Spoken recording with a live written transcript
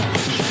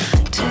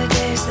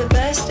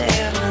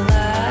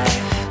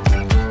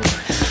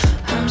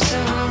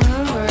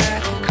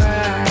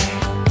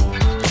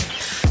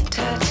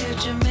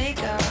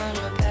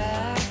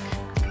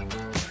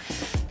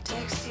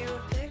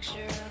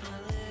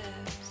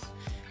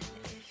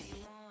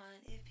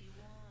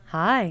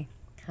Hi,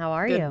 how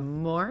are Good you?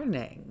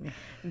 morning.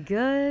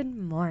 Good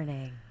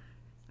morning.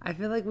 I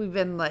feel like we've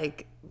been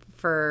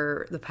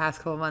for the past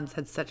couple months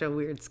had such a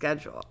weird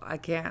schedule. I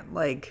can't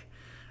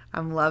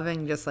I'm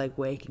loving just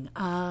waking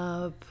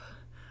up.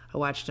 I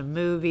watched a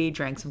movie,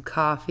 drank some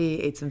coffee,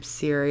 ate some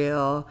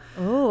cereal.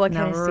 Oh, what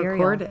Now kind of we're cereal?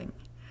 recording.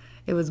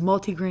 It was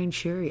multigrain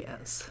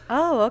Cheerios.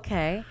 Oh,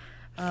 okay.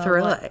 What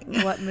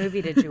Thrilling. what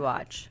movie did you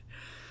watch?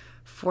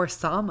 For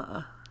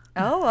Sama,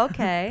 Oh,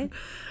 okay.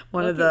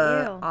 one of Look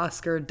at the you.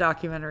 Oscar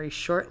documentary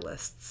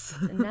shortlists.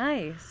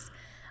 Nice.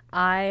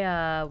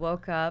 I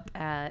woke up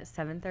at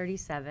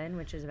 7:37,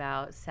 which is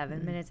about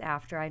 7 minutes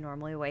after I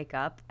normally wake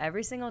up.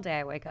 Every single day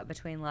I wake up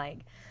between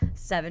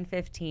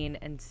 7:15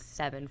 and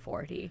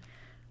 7:40.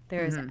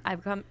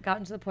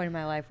 Gotten to the point in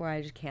my life where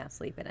I just can't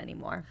sleep in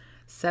anymore.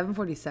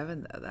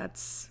 7:47 though.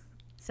 That's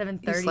You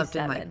slept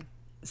in 7:37.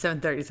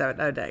 7:37.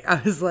 Oh, dang.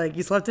 I was like,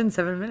 you slept in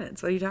 7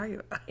 minutes. What are you talking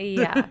about?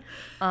 Yeah.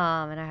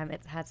 And I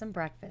had some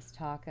breakfast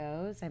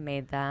tacos. I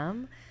made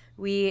them.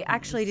 We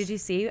actually, did Nice. you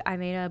see? I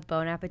made a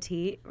Bon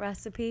Appetit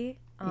recipe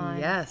on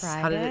Yes.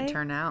 How did it Friday.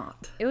 turn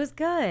out? It was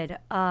good.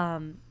 I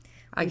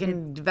We did,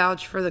 can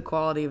vouch for the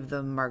quality of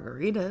the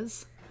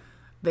margaritas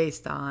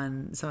based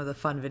on some of the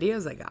fun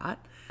videos I got.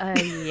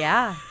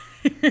 yeah.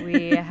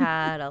 We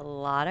had a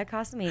lot of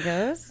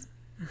Casamigos.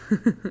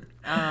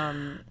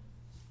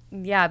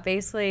 Yeah,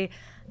 basically,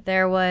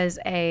 there was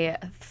a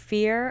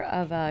fear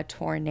of a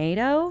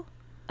tornado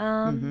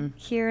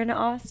here in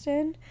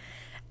Austin.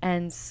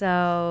 And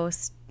so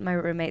my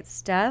roommate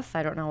Steph,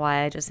 I don't know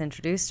why I just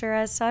introduced her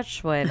as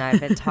such when I've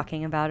been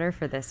talking about her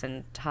for this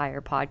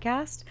entire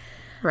podcast.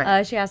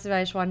 Right. She asked if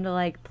I just wanted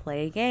to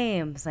play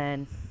games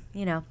and,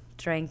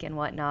 drink and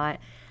whatnot.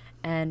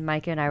 And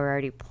Micah and I were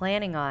already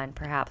planning on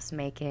perhaps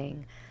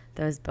making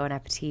those Bon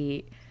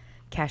Appetit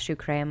cashew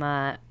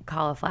crema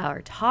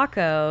cauliflower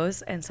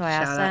tacos. And so I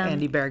asked Shout out them,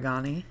 Andy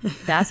Baragani.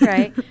 that's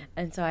right.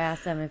 And so I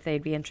asked them if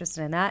they'd be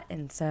interested in that.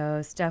 And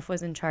so Steph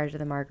was in charge of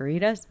the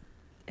margaritas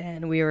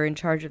and we were in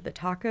charge of the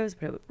tacos,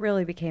 but it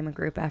really became a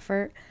group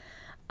effort.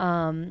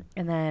 And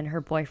then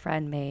her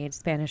boyfriend made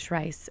Spanish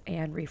rice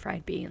and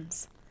refried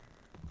beans.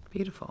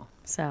 Beautiful.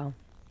 So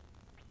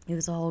it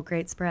was a whole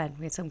great spread.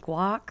 We had some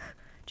guac,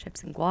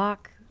 chips and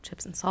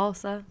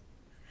salsa. It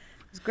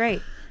was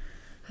great.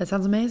 That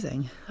sounds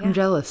amazing. Yeah. I'm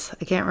jealous.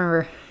 I can't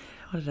remember.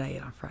 What did I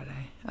eat on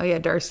Friday? Oh, yeah,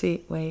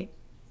 Darcy. Wait.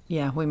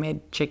 Yeah, we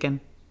made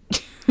chicken.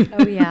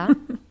 Oh, yeah.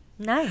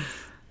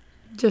 Nice.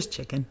 Just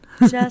chicken.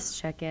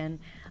 Just chicken.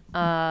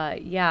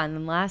 Yeah, and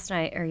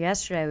then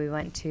yesterday we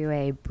went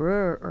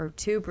to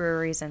two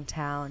breweries in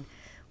town.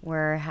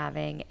 We're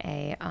having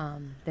they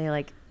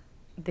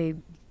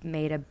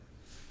made a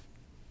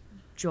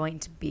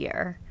joint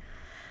beer.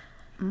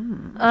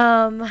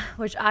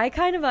 Which I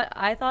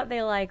thought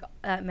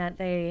that meant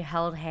they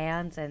held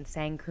hands and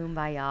sang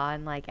Kumbaya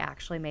and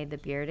actually made the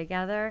beer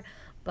together,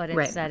 but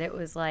Right. instead it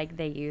was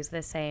they used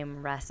the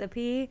same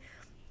recipe,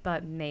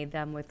 but made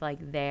them with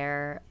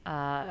their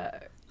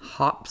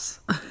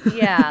Hops.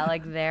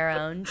 their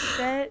own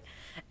shit.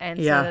 And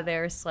Yeah. so they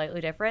were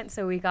slightly different.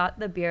 So we got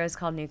the beer. It's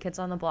called New Kids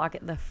on the Block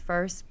at the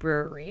first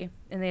brewery.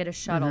 And they had a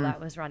shuttle that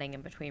was running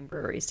in between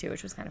breweries too,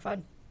 which was kind of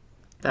fun.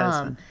 That is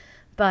fun.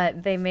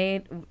 But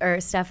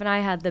Steph and I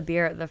had the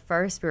beer at the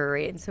first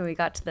brewery. And so we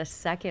got to the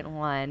second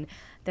one.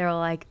 They were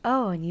like,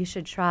 oh, and you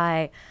should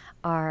try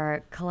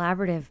our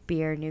collaborative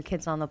beer, New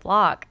Kids on the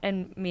Block.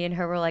 And me and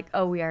her were like,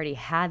 oh, we already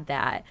had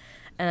that.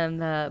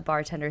 And the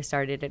bartender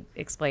started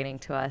explaining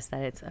to us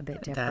that it's a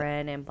bit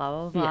different and blah,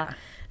 blah, blah. Yeah.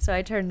 So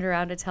I turned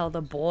around to tell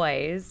the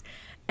boys,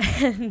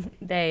 and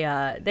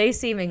they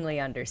seemingly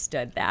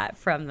understood that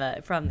from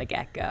the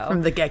get-go.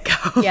 From the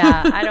get-go.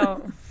 Yeah, I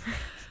don't,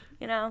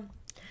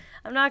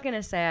 I'm not going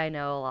to say I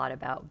know a lot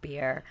about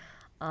beer.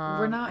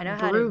 We're not I know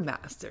how brew to,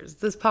 masters.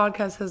 This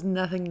podcast has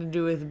nothing to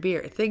do with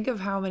beer. Think of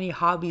how many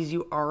hobbies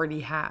you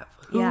already have.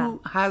 Who Yeah.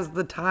 has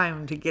the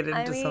time to get into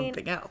I mean,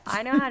 something else?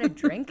 I know how to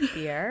drink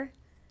beer.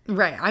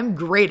 Right. I'm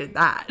great at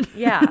that.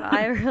 Yeah,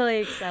 I really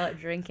excel at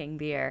drinking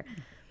beer.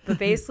 But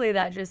basically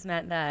that just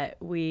meant that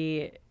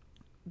we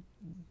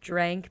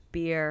drank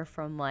beer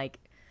from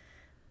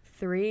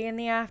 3 in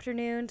the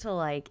afternoon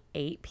to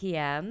 8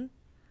 p.m.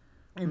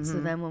 And so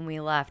then when we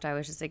left, I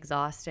was just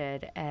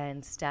exhausted.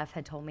 And Steph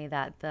had told me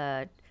that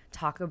the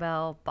Taco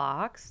Bell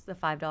box, the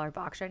 $5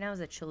 box right now, is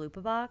a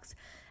chalupa box.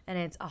 And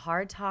it's a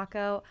hard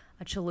taco,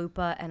 a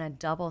chalupa, and a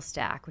double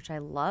stack, which I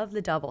love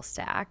the double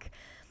stack.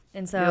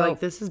 And so You're like,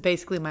 this is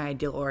basically my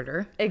ideal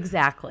order.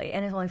 exactly.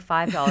 And it's only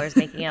 $5,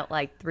 making it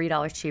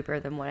 $3 cheaper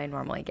than what I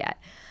normally get.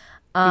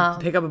 You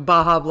pick up a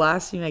Baja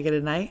Blast, you make it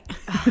a night.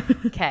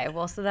 Okay,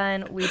 well, so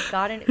then we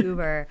got an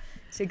Uber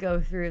to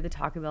go through the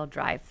Taco Bell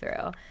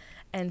drive-thru.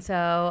 And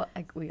so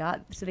we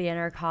got to the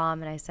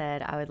intercom, and I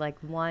said I would like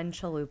one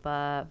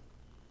chalupa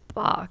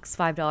box,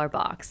 $5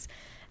 box.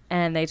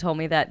 And they told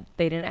me that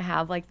they didn't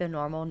have the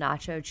normal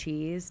nacho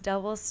cheese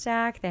double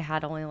stack. They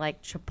had only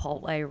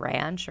Chipotle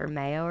ranch or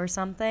mayo or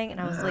something. And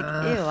I was like,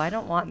 ew, I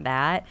don't want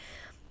that.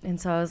 And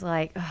so I was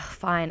like,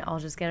 fine, I'll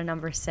just get a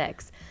number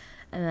 6.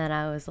 And then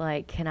I was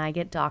like, can I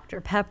get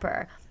Dr.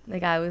 Pepper? The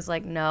guy was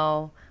like,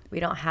 no, we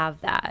don't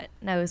have that.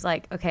 And I was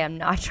like, okay, I'm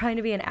not trying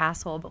to be an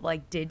asshole, but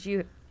like, did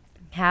you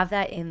have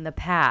that in the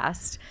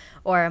past,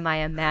 or am I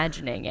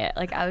imagining it?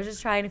 Like, I was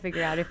just trying to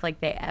figure out if like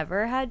they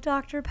ever had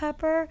Dr.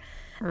 Pepper.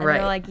 And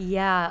they're like,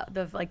 yeah,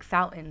 the like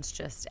fountain's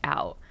just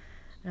out.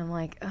 And I'm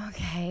like,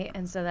 okay.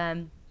 And so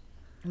then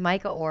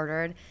Micah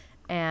ordered,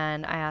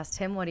 and I asked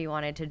him what he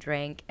wanted to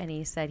drink, and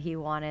he said he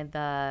wanted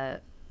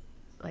the,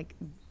 like,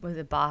 was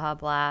it Baja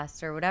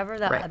Blast or whatever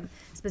the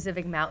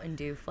specific Mountain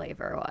Dew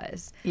flavor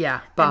was.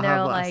 Yeah, Baja and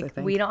they're Blast, like, I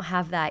think. we don't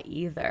have that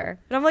either.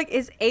 And I'm like,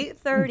 it's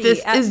 8:30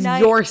 This at is night.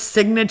 your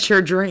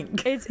signature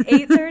drink. It's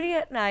 8:30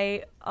 at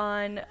night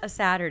on a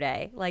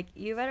Saturday. Like,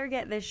 you better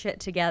get this shit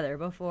together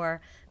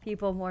before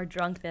people more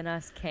drunk than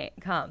us can't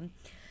come.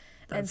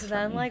 And so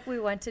then, like, we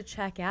went to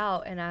check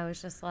out, and I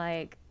was just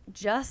like,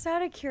 just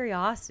out of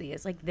curiosity,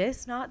 is like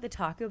this not the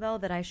Taco Bell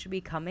that I should be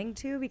coming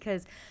to?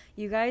 Because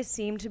you guys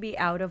seem to be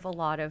out of a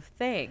lot of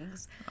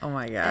things. Oh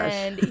my gosh.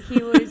 And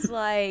he was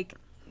like,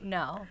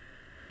 no.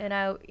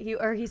 And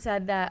he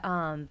said that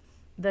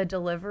the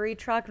delivery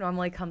truck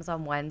normally comes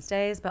on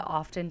Wednesdays, but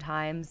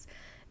oftentimes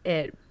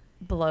it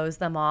blows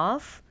them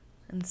off.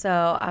 And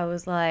so I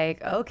was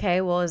like,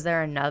 okay, well, is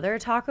there another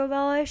Taco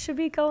Bell I should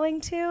be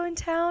going to in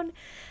town?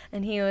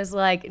 And he was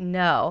like,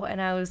 no. And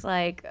I was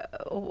like,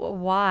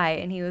 why?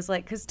 And he was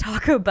like, because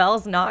Taco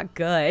Bell's not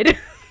good.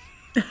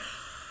 I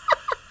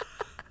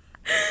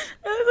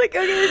was like,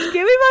 okay, just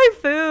give me my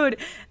food.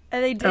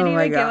 And they didn't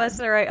even give us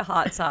the right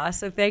hot sauce.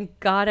 So thank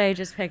God I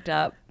just picked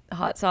up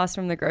hot sauce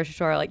from the grocery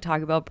store, like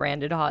Taco Bell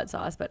branded hot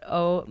sauce. But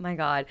oh my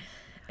God,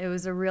 it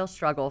was a real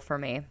struggle for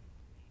me.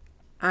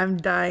 I'm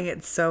dying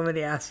at so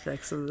many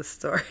aspects of the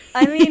story.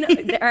 I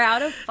mean, they're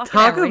out of fucking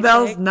Taco everything.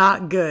 Bell's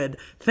not good.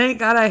 Thank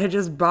God I had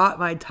just bought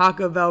my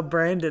Taco Bell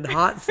branded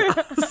hot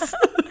sauce.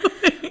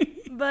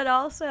 But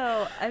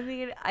also, I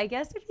mean, I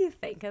guess if you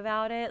think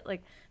about it,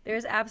 like,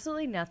 there's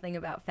absolutely nothing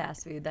about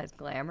fast food that's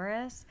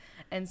glamorous.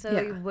 And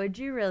so would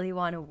you really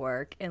want to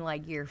work in,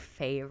 like, your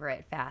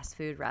favorite fast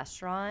food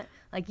restaurant?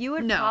 Like, you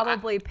would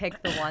probably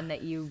pick the one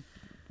that you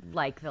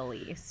like the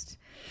least.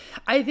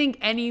 I think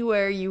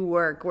anywhere you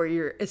work where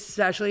you're,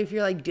 especially if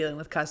you're like dealing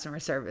with customer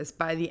service,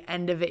 by the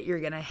end of it, you're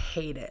going to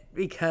hate it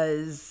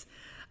because,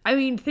 I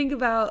mean, think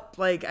about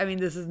like, I mean,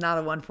 this is not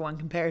a one-for-one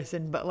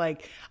comparison, but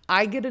like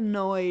I get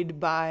annoyed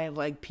by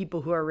like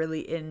people who are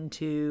really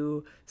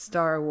into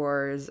Star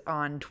Wars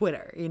on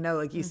Twitter, you know,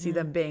 like you see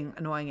them being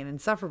annoying and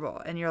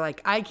insufferable and you're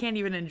like, I can't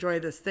even enjoy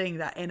this thing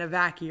that in a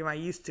vacuum I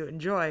used to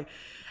enjoy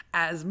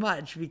as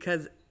much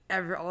because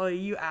all of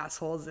you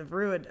assholes have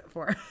ruined it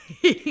for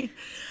me.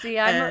 See,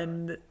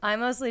 I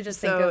mostly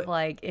just think of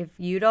like, if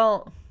you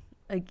don't,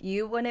 like,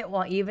 you wouldn't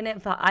want, even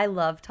if I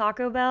love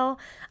Taco Bell,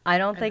 I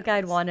don't think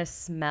I'd want to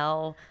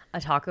smell a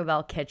Taco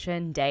Bell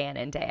kitchen day in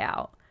and day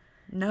out.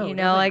 No, you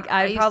know, like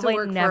I probably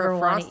never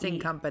want to frosting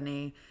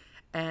company,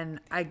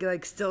 and I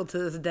like still to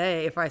this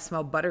day, if I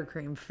smell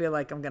buttercream, feel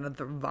like I'm gonna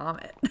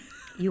vomit.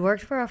 You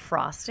worked for a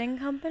frosting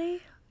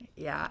company?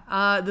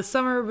 Yeah. The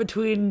summer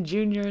between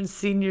junior and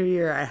senior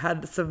year, I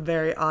had some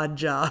very odd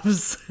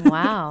jobs.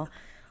 Wow.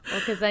 Well,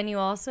 because then you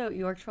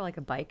worked for like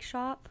a bike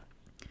shop?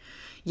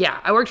 Yeah,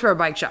 I worked for a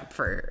bike shop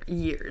for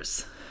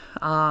years.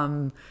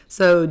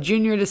 So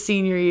junior to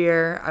senior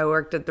year, I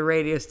worked at the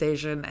radio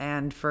station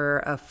and for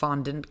a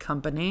fondant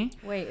company.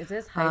 Wait, is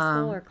this high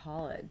school or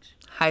college?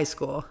 High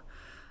school.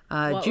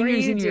 What Junior, were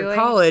you senior doing?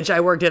 College, I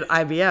worked at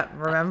IBM.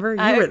 Remember?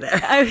 You were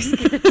there. I was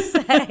going to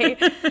say.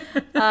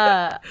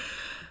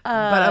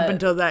 But up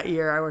until that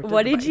year, I worked at the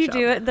What did bike you shop.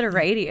 do at the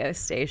radio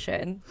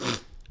station?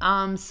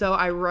 So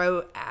I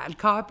wrote ad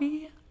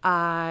copy.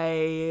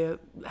 It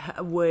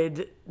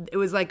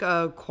was like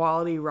a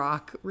quality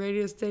rock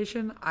radio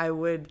station. I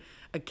would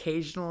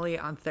occasionally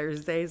on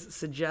Thursdays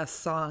suggest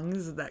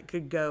songs that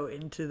could go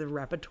into the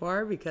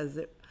repertoire because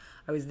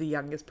I was the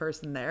youngest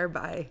person there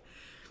by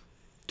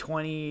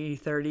 20,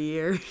 30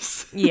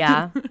 years.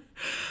 Yeah.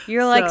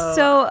 You're like,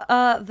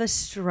 the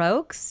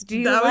Strokes? Do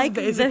you like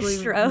the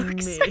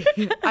Strokes?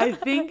 Me. I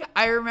think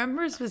I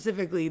remember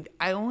specifically,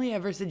 I only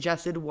ever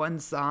suggested one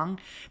song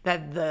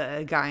that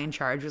the guy in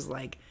charge was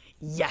like,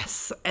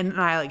 yes. And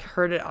I like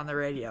heard it on the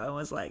radio and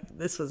was like,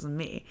 this was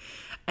me.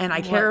 And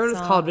I can't remember what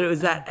it's called, but it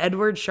was that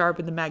Edward Sharpe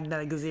and the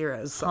Magnetic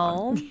Zeros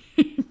song. Home?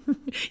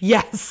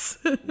 Yes.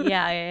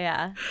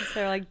 Yeah.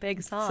 They're like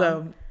big songs.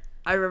 So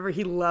I remember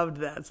he loved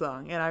that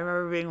song. And I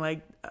remember being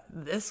like,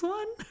 this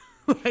one?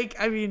 Like,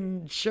 I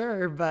mean,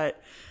 sure,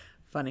 but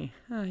funny.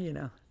 You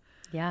know.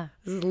 Yeah.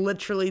 This is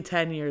literally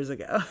 10 years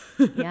ago.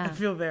 Yeah. I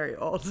feel very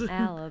old.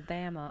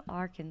 Alabama,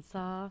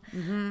 Arkansas.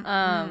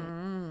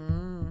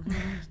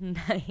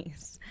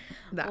 Nice.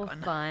 That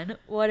one. Fun.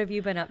 What have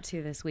you been up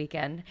to this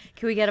weekend?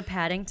 Can we get a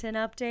Paddington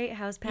update?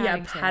 How's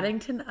Paddington? Yeah,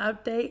 Paddington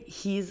update.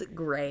 He's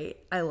great.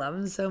 I love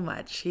him so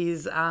much.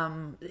 He's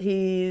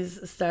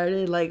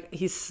started like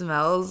he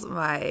smells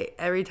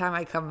every time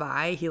I come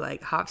by, he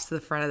like hops to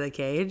the front of the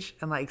cage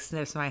and like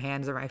sniffs my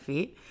hands or my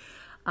feet.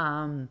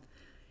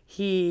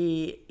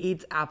 he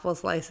eats apple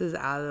slices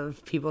out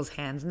of people's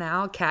hands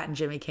now. Kat and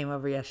Jimmy came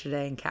over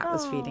yesterday, and Kat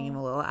was feeding him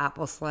a little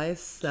apple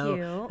slice. So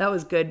Cute. that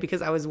was good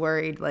because I was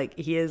worried. Like,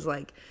 he's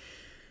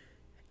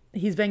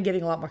been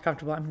getting a lot more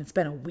comfortable. I mean, it's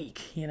been a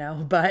week,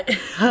 but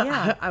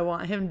Yeah. I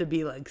want him to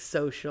be like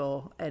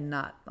social and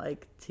not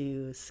like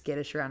too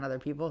skittish around other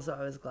people. So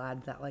I was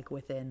glad that like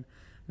within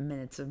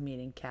minutes of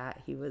meeting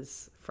Kat, he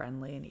was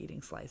friendly and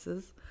eating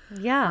slices.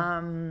 Yeah.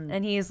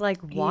 And he's like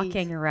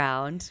walking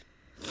around.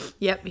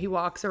 Yep, he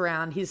walks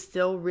around. He's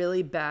still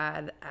really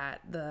bad at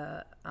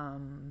the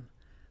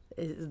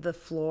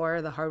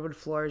floor. The hardwood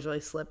floor is really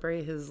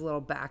slippery. His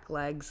little back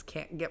legs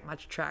can't get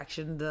much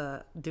traction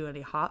to do any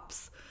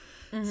hops.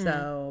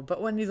 So,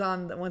 but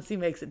once he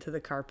makes it to the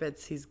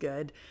carpets, he's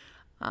good.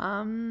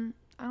 I don't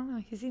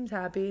know. He seems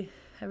happy.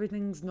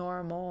 Everything's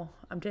normal.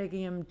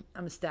 I'm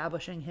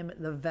establishing him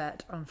at the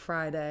vet on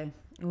Friday.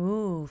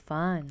 Ooh,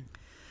 fun.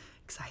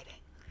 Exciting.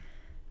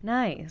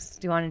 Nice.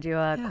 Do you want to do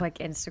a quick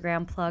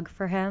Instagram plug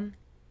for him?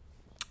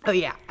 Oh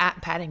yeah,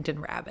 at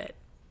Paddington Rabbit.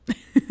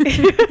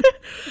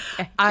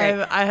 Okay,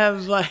 I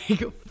have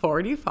like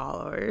 40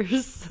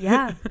 followers.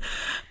 Yeah.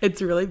 It's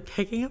really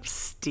picking up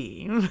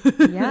steam.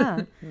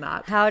 Yeah.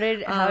 Not How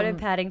did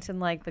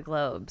Paddington like the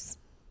Globes?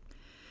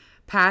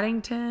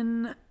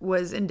 Paddington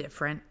was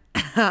indifferent.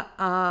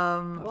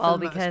 Well,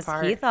 because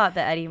he thought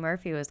that Eddie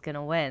Murphy was going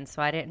to win,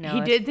 so I didn't know.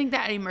 He did think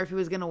that Eddie Murphy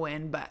was going to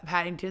win, but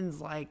Paddington's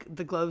like,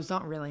 the Globes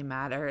don't really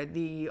matter.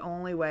 The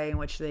only way in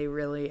which they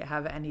really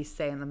have any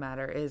say in the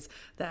matter is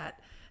that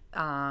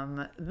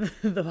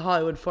the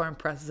Hollywood Foreign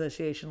Press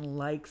Association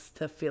likes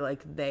to feel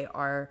like they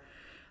are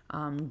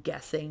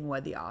guessing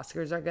what the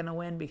Oscars are going to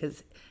win,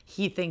 because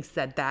he thinks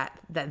that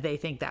they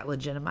think that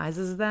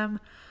legitimizes them.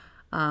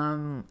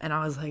 And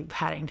I was like,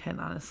 Paddington,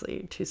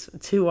 honestly,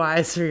 too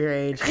wise for your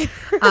age.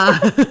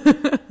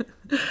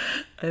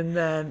 And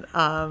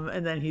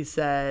then he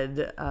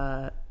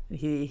said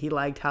he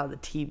liked how the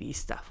TV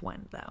stuff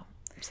went though.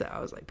 So I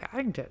was like,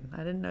 Paddington, I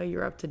didn't know you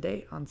were up to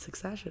date on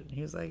Succession.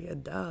 He was like, yeah,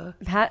 duh.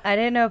 I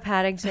didn't know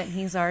Paddington.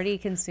 He's already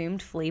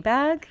consumed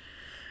Fleabag.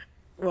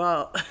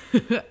 Well,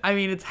 I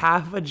mean, it's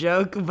half a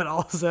joke, but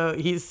also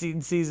he's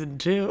seen season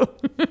 2.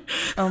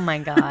 Oh my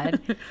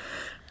God.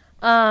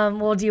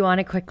 Well, do you want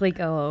to quickly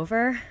go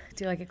over?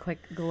 Do like a quick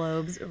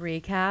Globes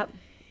recap?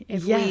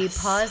 If we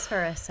pause for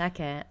a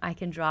second, I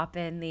can drop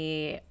in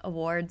the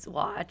awards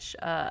watch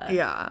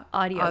audio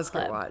Oscar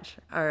clip. watch.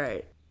 All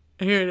right.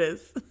 Here it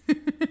is.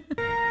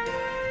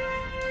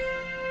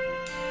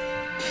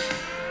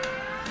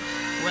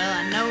 Well,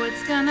 I know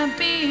it's gonna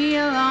be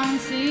a long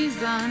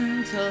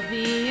season till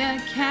the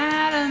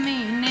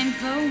Academy names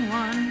the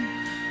one.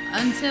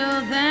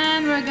 Until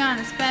then, we're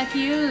gonna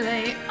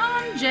speculate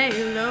on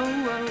J-Lo.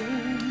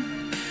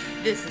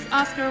 This is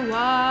Oscar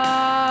Watch.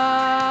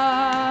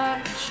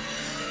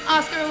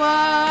 Oscar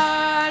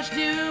Watch.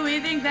 Do we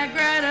think that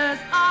Greta's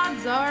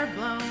odds are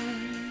blown?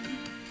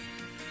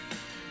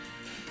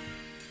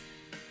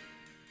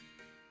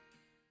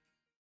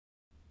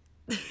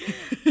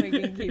 We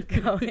can keep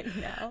going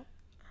now.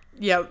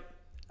 Yep.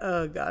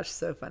 Oh gosh,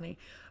 so funny.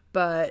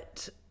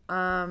 But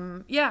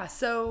yeah,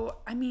 so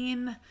I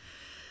mean,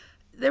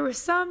 there were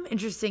some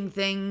interesting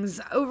things.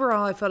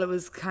 Overall, I felt it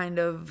was kind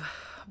of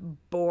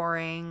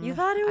boring. You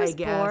thought it was I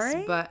guess,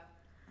 boring? but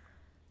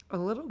a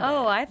little bit.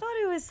 Oh, I thought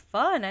it was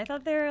fun. I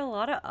thought there were a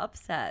lot of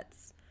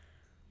upsets.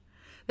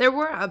 There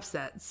were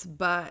upsets,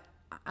 but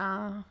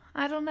I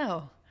don't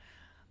know.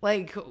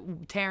 Like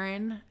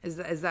Taron, is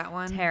that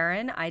one?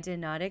 Taron, I did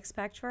not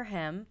expect for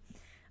him.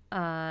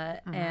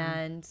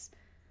 And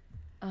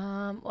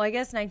well, I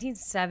guess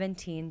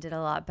 1917 did a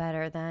lot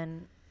better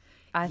than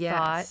I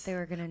thought they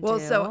were gonna do.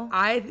 Well, so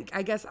I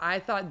guess I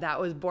thought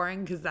that was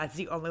boring because that's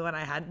the only one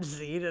I hadn't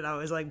seen, and I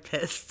was like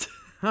pissed.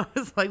 I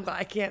was like, well,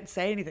 I can't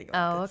say anything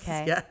about this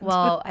okay. yet.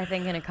 Well, I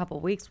think in a couple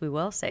weeks we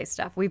will say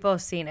stuff. We've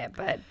both seen it,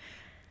 but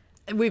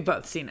We've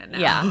both seen it now.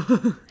 yeah,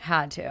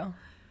 had to.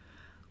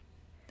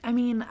 I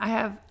mean, I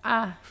have,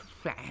 I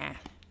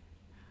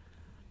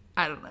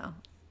don't know.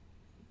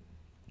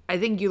 I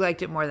think you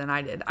liked it more than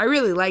I did. I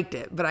really liked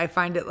it, but I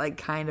find it like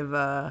kind of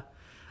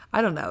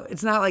I don't know.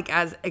 It's not like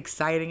as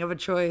exciting of a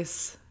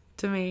choice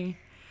to me.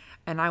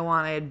 And I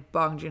wanted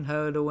Bong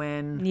Joon-ho to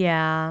win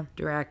Yeah.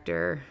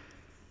 director.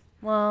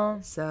 Well,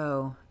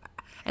 So,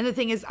 and the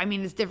thing is, I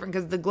mean, it's different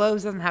because the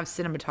Globes doesn't have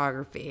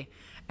cinematography.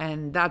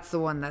 And that's the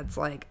one that's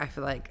like, I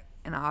feel like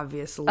an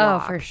obvious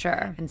lock. oh, for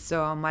sure. And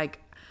so I'm like,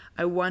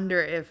 I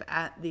wonder if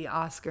at the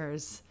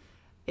Oscars,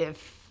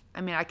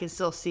 I mean, I can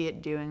still see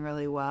it doing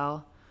really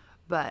well,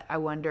 but I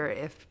wonder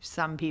if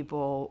some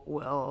people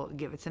will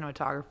give it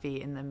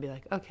cinematography and then be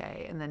like,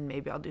 okay, and then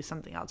maybe I'll do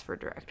something else for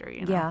director,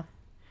 you know?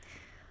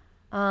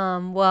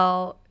 Yeah.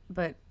 Well,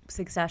 but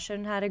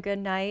Succession had a good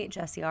night.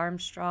 Jesse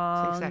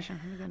Armstrong. Succession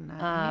had a good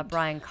night.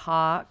 Brian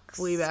Cox.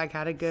 Fleabag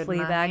had a good night.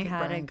 Fleabag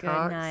had Brian a good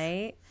Cox.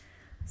 night.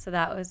 So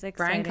that was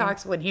exciting. Brian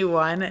Cox, when he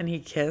won and he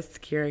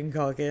kissed Kieran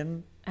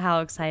Culkin,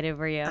 How excited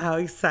were you? how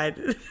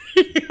excited.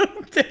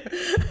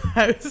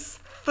 I was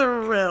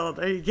thrilled.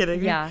 Are you kidding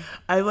me? Yeah.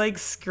 I like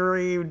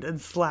screamed and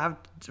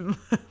slapped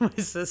my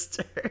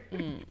sister.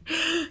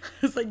 I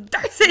was like,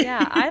 Darcy.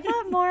 Yeah, I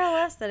thought more or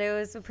less that it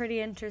was a pretty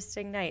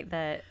interesting night.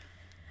 That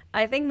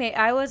I think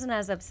I wasn't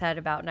as upset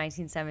about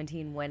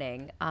 1917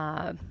 winning,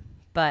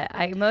 but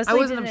I mostly I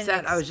wasn't didn't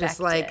upset. I was just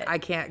expect like, it. I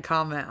can't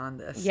comment on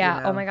this. Yeah.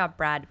 you know? Oh my God,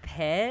 Brad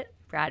Pitt.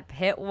 Brad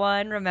Pitt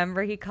won.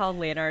 Remember, he called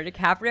Leonardo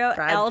DiCaprio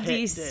Brad Pitt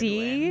LDC.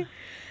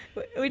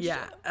 did Which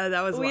Yeah,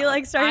 that was we wild.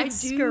 like started I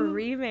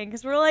screaming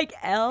because we're like,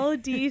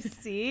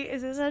 LDC?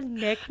 Is this a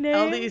nickname?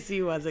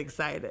 LDC was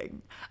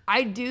exciting.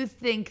 I do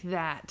think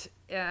that,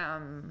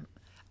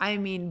 I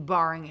mean,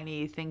 barring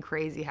anything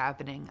crazy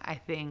happening, I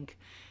think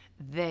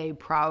they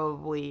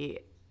probably,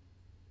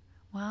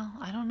 well,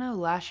 I don't know.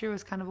 Last year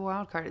was kind of a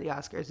wild card at the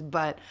Oscars,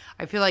 but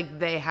I feel like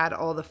they had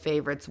all the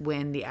favorites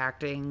win the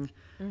acting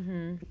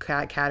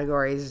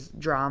categories,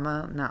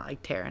 drama, not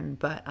like Taron,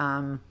 but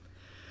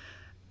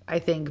I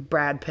think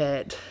Brad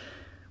Pitt,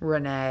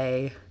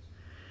 Renee.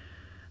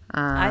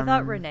 I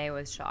thought Renee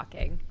was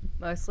shocking,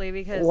 mostly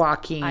because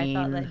Joaquin. I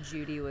thought that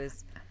Judy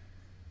was.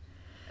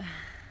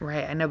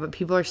 Right, I know, but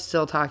people are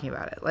still talking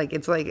about it. Like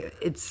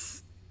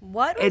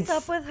What was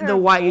up with her? the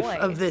wife voice?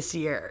 of this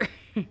year.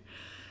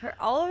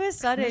 All of a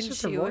sudden, It's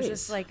just her she was voice.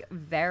 just like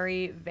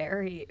very,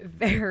 very,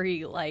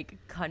 very like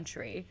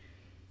country.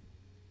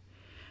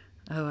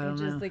 Oh, I don't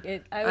know. Just like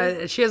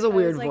it. She has a I was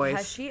weird like, voice.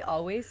 Has she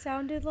always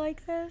sounded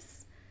like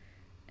this?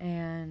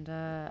 And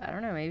I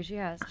don't know. Maybe she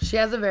has. She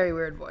has a very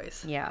weird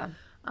voice. Yeah.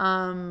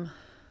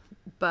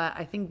 But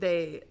I think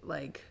they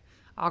like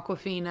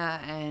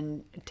Awkwafina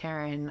and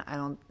Taron. I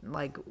don't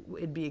like.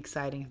 It'd be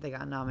exciting if they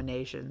got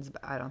nominations,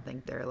 but I don't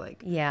think they're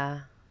like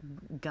Yeah.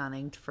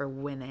 gunning for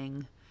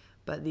winning.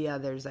 But the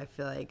others, I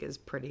feel like, is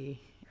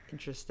pretty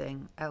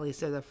interesting. At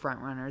least they're the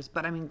front runners.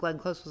 But I mean, Glenn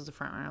Close was the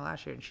front runner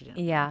last year, and she didn't.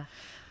 Yeah.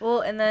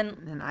 Well, and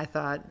then And I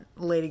thought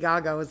Lady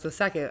Gaga was the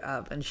second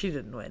up, and she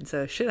didn't win.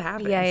 So shit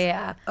happens.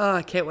 yeah. Oh,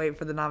 I can't wait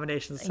for the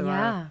nominations tomorrow.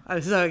 Yeah.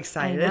 I'm so I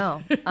excited.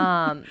 know.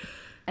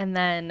 And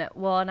then,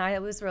 well, and I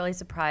was really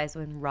surprised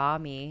when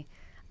Rami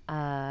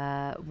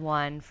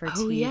won for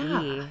TV.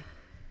 yeah.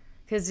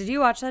 Because did you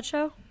watch that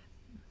show?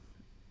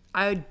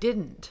 I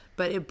didn't,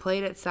 but it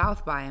played at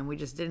South by, and we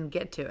just didn't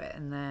get to it.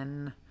 And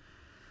then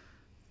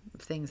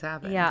things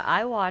happened. Yeah,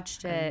 I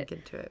watched didn't it,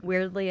 get to it.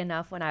 weirdly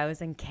enough when I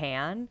was in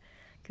Cannes.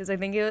 Because I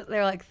think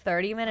they're like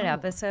 30-minute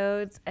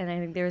episodes, and I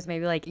think there was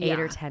maybe like 8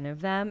 or Yeah. 10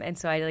 of them. And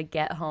so I like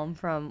get home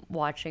from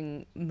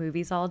watching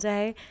movies all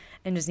day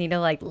and just need to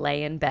like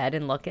lay in bed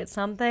and look at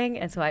something.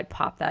 And so I'd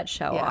pop that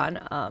show Yeah.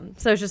 on.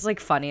 So it's just like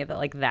funny that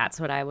like that's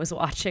what I was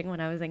watching when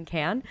I was in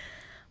Cannes.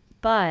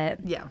 But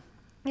Yeah.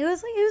 it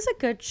was a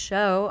good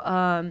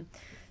show.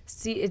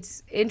 See,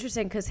 it's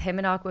interesting because him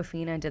and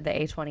Awkwafina did the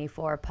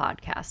A24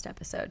 podcast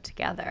episode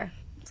together,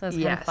 so it's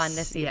kind of fun to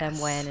Yes, see them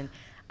yes. win. And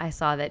I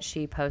saw that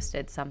she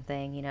posted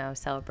something,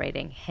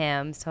 celebrating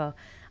him. So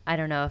I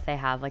don't know if they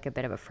have like a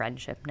bit of a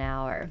friendship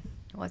now or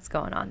what's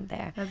going on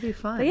there. That'd be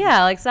fun. But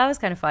yeah, like so that was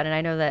kind of fun. And I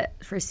know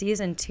that for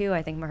season 2,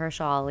 I think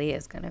Mahershala Ali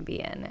is going to be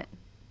in it.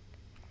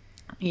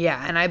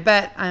 Yeah, and I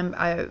bet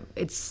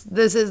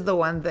this is the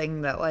one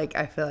thing that like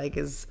I feel like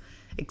is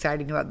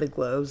exciting about the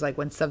Globes. Like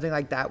when something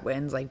like that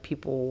wins, like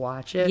people will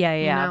watch it. Yeah,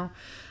 You yeah. know?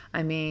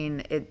 I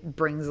mean, it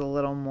brings a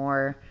little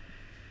more.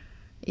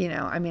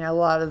 I mean, a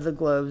lot of the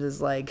Globes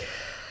is like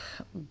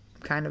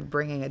kind of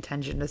bringing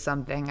attention to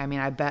something. I mean,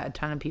 I bet a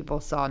ton of people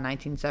saw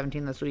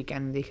 1917 this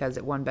weekend because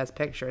it won Best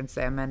Picture, and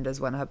Sam Mendes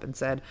went up and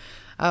said,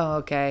 "Oh,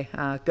 okay,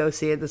 go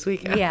see it this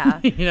weekend." Yeah.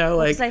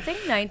 Like. 'Cause I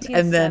think 19.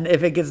 And then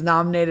if it gets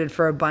nominated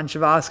for a bunch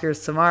of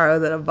Oscars tomorrow,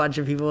 then a bunch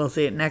of people will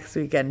see it next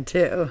weekend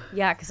too.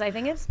 Yeah, because I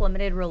think its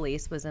limited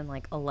release was in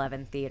like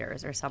 11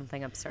 theaters or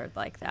something absurd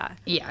like that.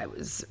 Yeah, it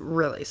was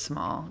really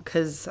small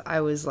because I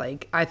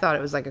thought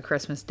it was like a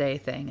Christmas Day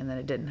thing, and then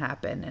it didn't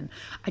happen. And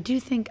I do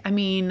think, I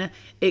mean,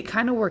 it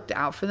kind of worked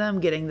out for them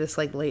getting this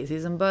like late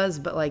season buzz,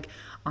 but like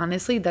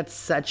honestly, that's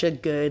such a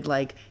good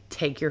like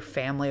take your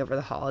family over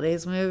the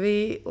holidays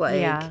movie.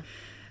 Like, Yeah.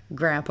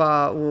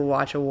 Grandpa will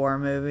watch a war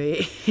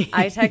movie.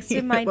 I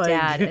texted my Like-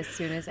 dad as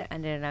soon as it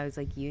ended, and I was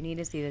like, you need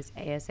to see this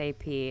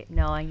ASAP,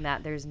 knowing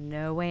that there's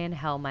no way in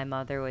hell my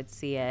mother would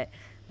see it.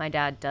 My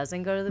dad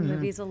doesn't go to the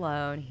movies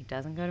alone. He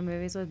doesn't go to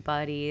movies with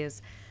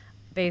buddies.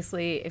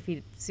 Basically, if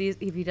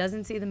he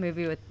doesn't see the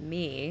movie with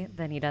me,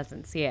 then he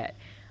doesn't see it.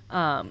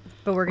 But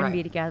we're going to be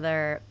Right.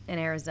 together in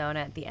Arizona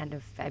at the end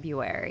of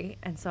February.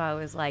 And so I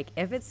was like,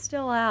 if it's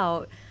still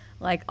out,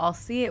 like, I'll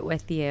see it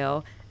with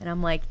you. And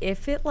I'm like,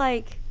 if it,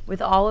 like,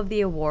 with all of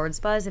the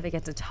awards buzz, if it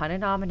gets a ton of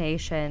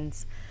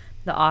nominations,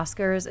 the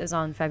Oscars is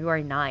on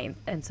February 9th.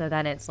 And so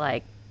then it's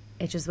like,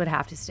 it just would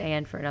have to stay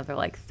in for another,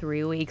 like,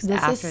 3 weeks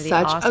This after is the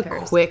such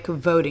Oscars. a quick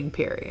voting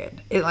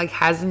period. It like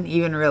hasn't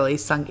even really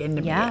sunk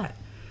into me Yeah. yet.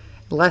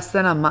 Less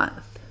than a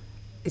month.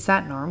 Is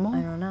that normal?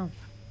 I don't know.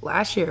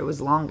 Last year it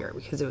was longer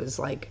because it was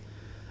like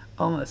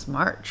almost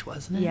March,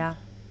 wasn't it? Yeah.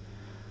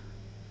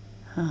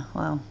 Huh,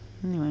 well,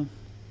 anyway,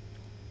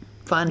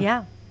 fun.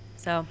 Yeah.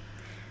 So,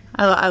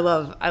 I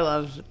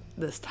love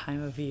this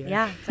time of year.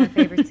 yeah, it's our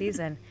favorite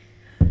season.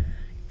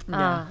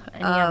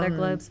 Any other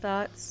Globes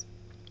thoughts?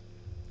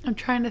 I'm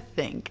trying to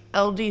think.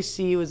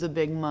 LDC was a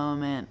big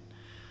moment.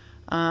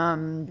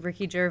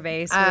 Ricky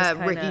Gervais was kind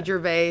of... Ricky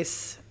Gervais.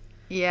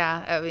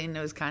 Yeah, I mean,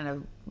 it was kind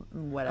of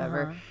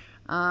whatever.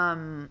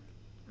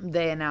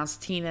 They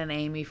announced Tina and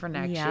Amy for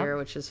next year,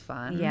 which is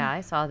fun. Yeah,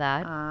 I saw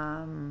that.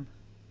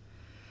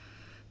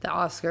 The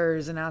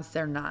Oscars announced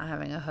they're not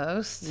having a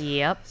host.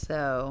 Yep.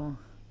 So,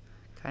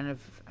 kind of,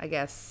 I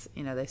guess,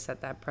 they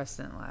set that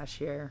precedent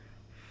last year.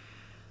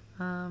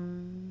 I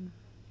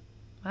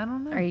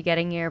don't know. Are you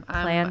getting your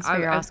plans for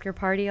your Oscar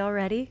party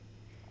already?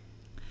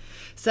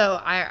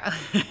 So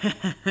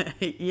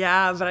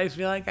yeah, but I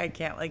feel like I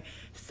can't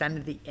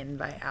send the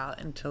invite out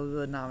until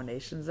the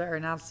nominations are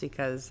announced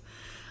because,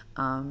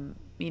 I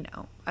don't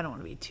want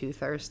to be too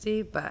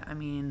thirsty, but I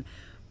mean,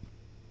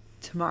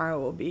 tomorrow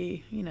will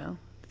be,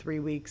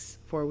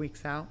 4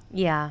 weeks out.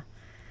 Yeah.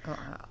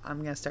 I'm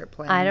going to start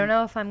planning. I don't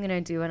know if I'm going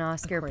to do an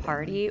Oscar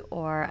party,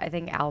 or I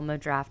think Alamo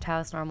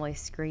Drafthouse normally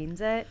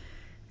screens it.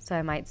 So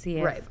I might see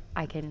if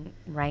I can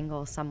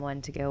wrangle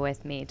someone to go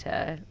with me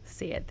to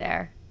see it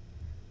there.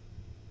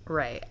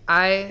 Right.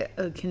 I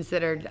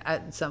considered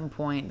at some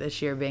point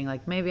this year being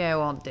like, maybe I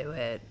won't do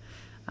it.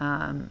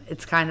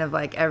 It's kind of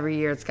like every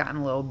year it's gotten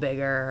a little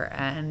bigger,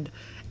 and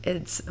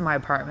my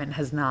apartment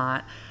has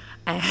not.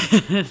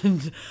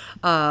 And,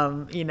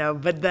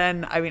 but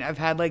then, I mean, I've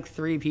had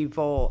 3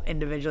 people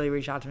individually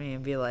reach out to me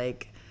and be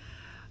like,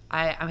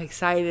 I'm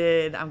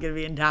excited. I'm going to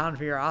be in town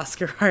for your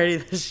Oscar party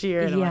this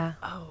year. And I'm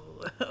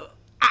like,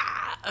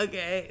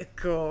 okay,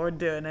 cool. We're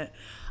doing it.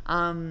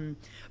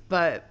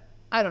 But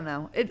I don't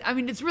know.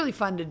 It's really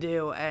fun to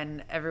do,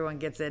 and everyone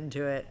gets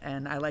into it,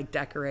 and I like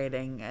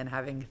decorating and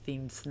having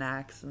themed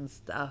snacks and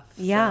stuff.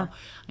 Yeah. So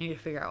I need to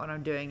figure out what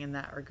I'm doing in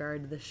that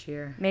regard this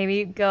year.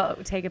 Maybe go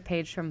take a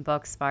page from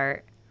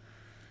Booksmart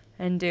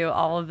and do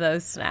all of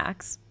those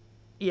snacks.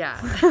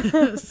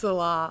 Yeah.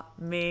 Salah,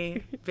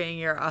 me being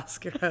your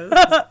Oscar host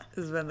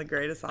has been the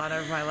greatest honor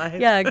of my life.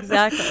 Yeah,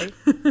 exactly.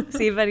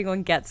 See if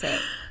anyone gets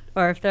it.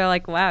 Or if they're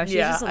like, wow, she's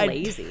just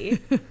lazy.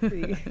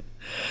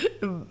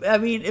 I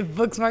mean, if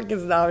Booksmart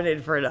gets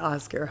nominated for an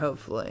Oscar,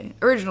 hopefully.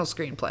 Original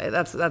screenplay.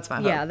 That's my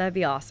hope. Yeah, that'd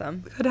be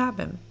awesome. Could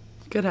happen.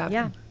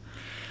 Yeah.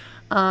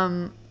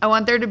 I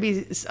want there to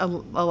be a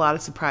lot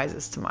of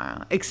surprises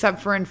tomorrow, except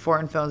for in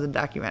foreign films and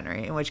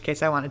documentary, in which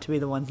case I want it to be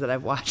the ones that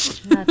I've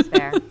watched. That's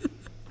fair.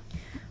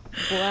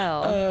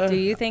 Well, do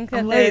you think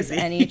that there's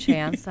any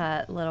chance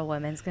that Little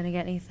Women's going to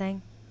get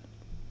anything?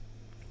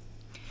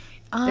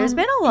 There's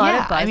been a lot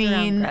of buzz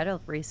around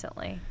Greta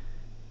recently.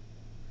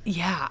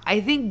 Yeah,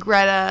 I think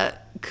Greta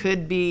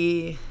could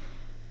be...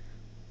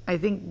 I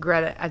think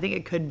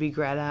it could be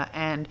Greta,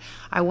 and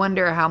I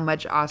wonder how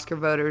much Oscar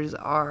voters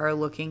are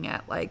looking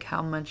at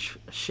how much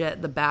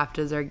shit the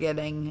BAFTAs are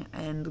getting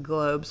and the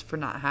Globes for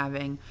not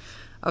having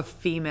a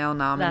female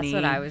nominee.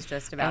 That's what I was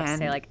just about to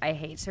say. I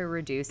hate to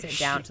reduce it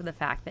down to the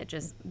fact that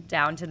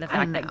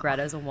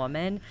Greta's a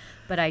woman,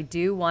 but I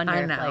do wonder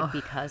if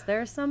because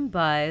there's some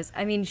buzz.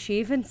 I mean, she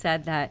even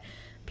said that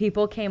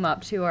people came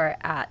up to her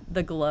at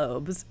the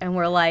Globes and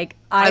were like,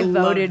 I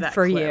voted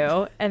for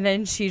you. And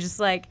then she just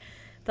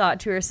thought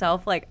to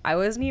herself, I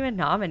wasn't even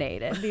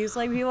nominated. These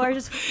people are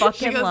just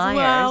fucking liars.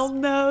 Well,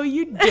 no,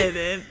 you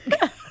didn't.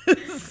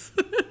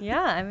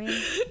 Yeah, I mean,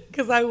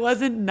 because I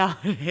wasn't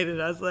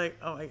nominated. I was like,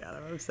 oh my God,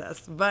 I'm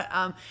obsessed. But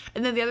and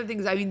then the other thing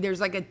is,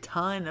 there's a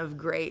ton of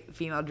great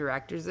female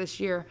directors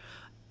this year,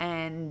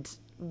 and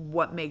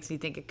what makes me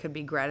think it could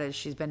be Greta is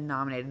she's been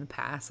nominated in the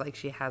past.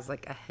 She has a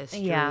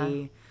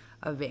history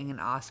of being an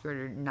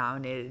Oscar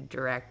nominated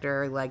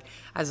director.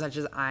 As much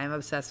as I'm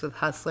obsessed with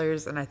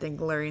Hustlers, and I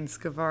think Lorene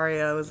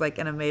Scafaria was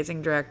an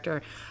amazing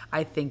director,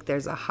 I think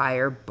there's a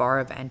higher bar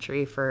of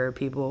entry for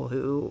people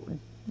who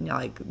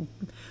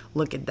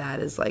look at that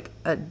as a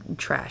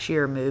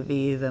trashier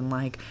movie than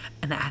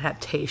an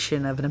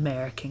adaptation of an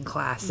American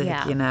classic,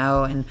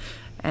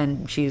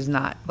 and she's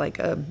not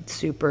a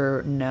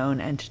super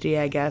known entity,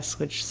 I guess,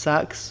 which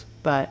sucks,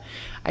 but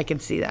I can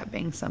see that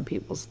being some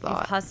people's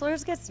thought. If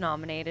Hustlers gets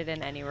nominated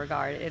in any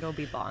regard, it'll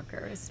be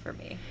bonkers for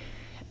me.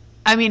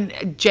 I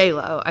mean,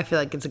 J-Lo, I feel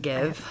like it's a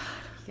give.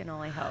 You can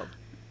only hope.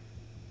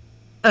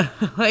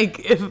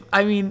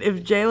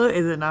 If J-Lo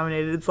isn't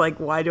nominated, it's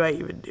why do I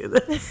even do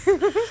this?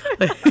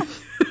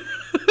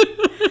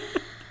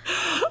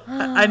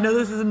 I know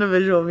this isn't a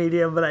visual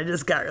medium, but I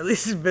just got really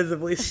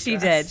visibly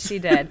stressed. She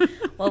did.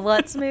 Well,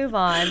 let's move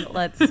on.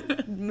 Let's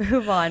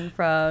move on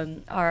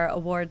from our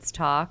awards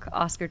talk,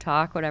 Oscar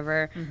talk,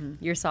 whatever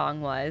your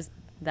song was,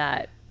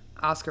 that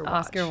Oscar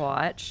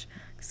Watch.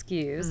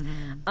 Excuse.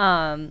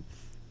 And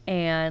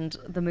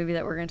the movie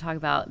that we're going to talk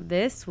about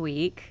this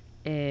week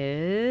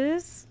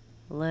is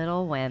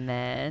Little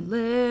Women.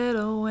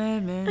 Little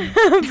Women.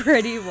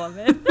 Pretty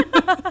Woman.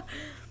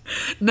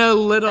 No,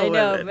 Little Women.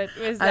 I know, but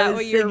was that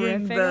what you're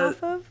riffing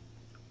off of?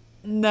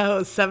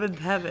 No, Seventh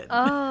Heaven.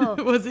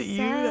 Oh. Was it you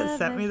that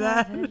sent me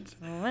that?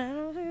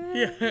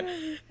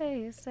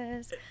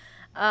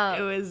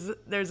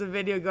 There's a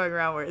video going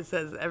around where it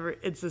says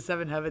it's the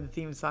Seventh Heaven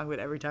theme song, but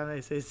every time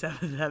they say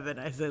Seventh Heaven,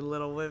 I say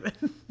Little Women.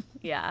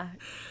 Yeah.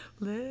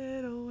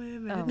 Little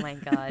Women. Oh my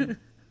God.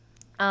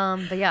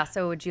 But yeah,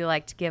 so would you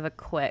like to give a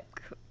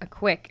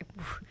quick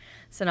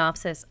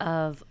synopsis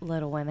of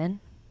Little Women?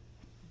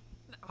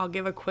 I'll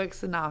give a quick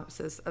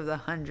synopsis of the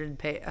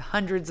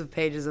hundreds of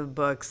pages of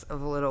books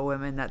of Little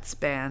Women that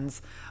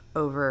spans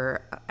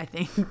over, I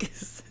think,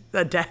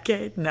 a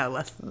decade. No,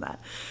 less than that.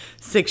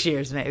 6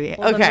 years, maybe.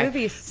 Well, okay, the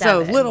movie's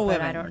 7, so Little but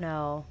Women. I don't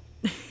know.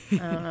 I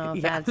don't know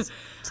if Yeah. that's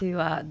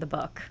to the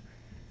book.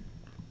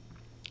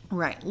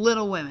 Right,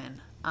 Little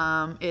Women.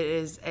 It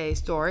is a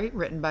story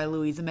written by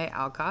Louisa May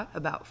Alcott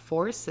about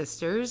 4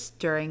 sisters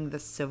during the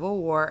Civil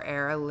War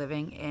era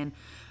living in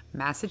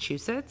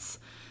Massachusetts.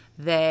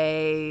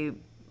 They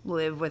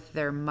live with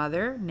their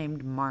mother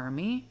named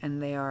Marmee,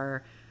 and they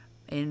are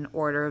in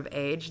order of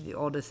age. The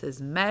oldest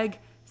is Meg,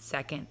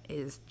 second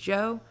is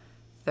Jo,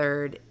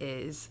 third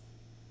is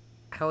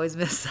I always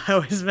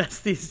mess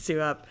these two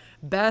up.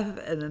 Beth,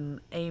 and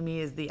then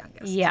Amy is the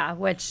youngest. Yeah,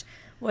 which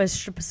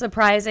was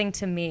surprising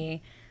to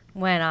me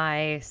when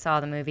I saw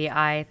the movie.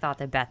 I thought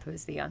that Beth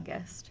was the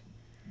youngest.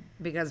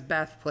 Because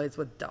Beth plays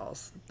with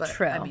dolls. But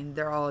True. I mean,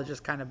 they're all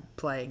just kind of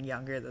playing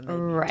younger than they need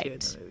to in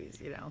Right. the movies,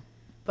 you know.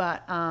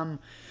 But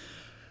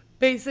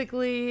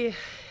basically,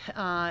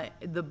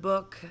 the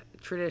book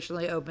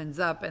traditionally opens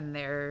up and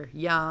they're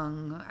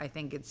young. I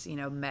think it's,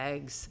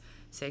 Meg's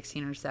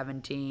 16 or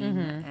 17,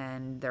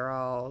 and they're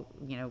all,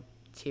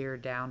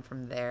 tiered down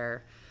from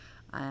there.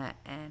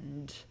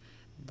 And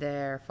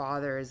their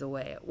father is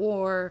away at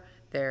war.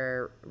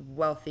 Their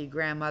wealthy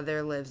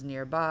grandmother lives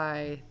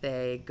nearby.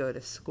 They go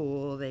to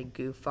school. They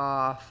goof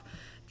off.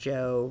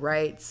 Jo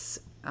writes.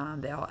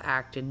 They all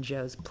act in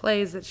Jo's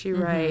plays that she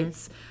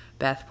writes.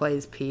 Beth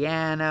plays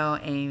piano.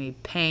 Amy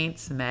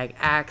paints. Meg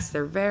acts.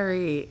 They're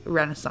very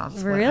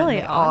Renaissance women. Really,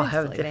 They all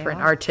have honestly, they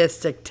different are.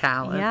 artistic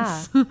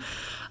talents.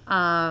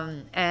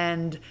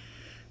 And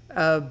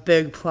a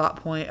big plot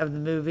point of the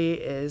movie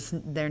is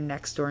their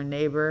next door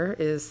neighbor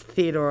is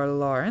Theodore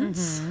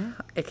Lawrence,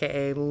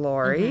 aka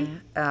Laurie,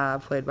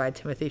 played by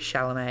Timothée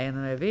Chalamet in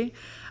the movie.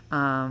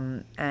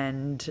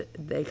 And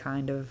they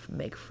kind of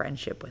make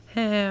friendship with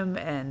him,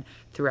 and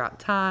throughout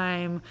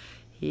time,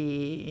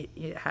 he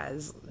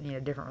has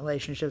different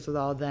relationships with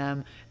all of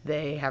them.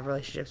 They have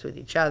relationships with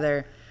each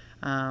other.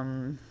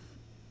 I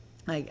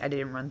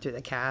didn't run through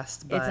the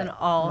cast, but It's an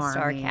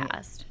all-star Marmee-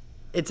 cast.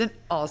 It's an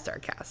all-star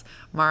cast.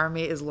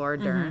 Marmee is Laura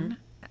Dern.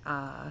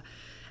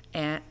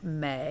 Aunt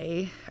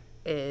May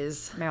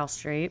is Meryl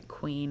Streep.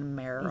 Queen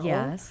Meryl.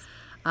 Yes.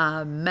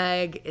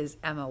 Meg is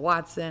Emma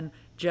Watson.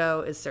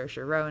 Jo is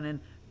Saoirse Ronan.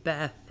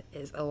 Beth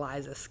is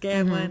Eliza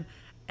Scanlon.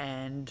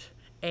 And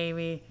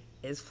Amy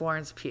is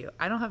Florence Pugh.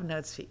 I don't have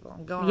notes, people.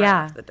 I'm going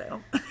right off the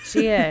dome.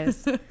 She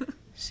is.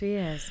 She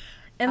is.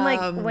 And like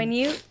can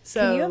you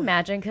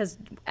imagine, because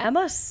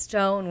Emma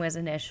Stone was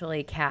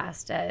initially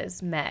cast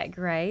as Meg,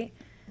 right?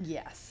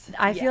 Yes.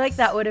 I feel like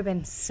that would have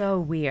been so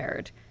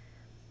weird.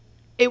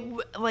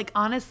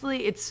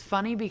 Honestly, it's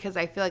funny because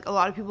I feel like a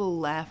lot of people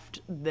left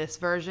this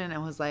version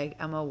and was like,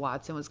 Emma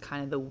Watson was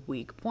kind of the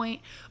weak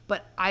point.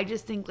 But I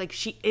just think,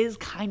 she is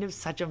kind of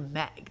such a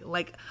Meg.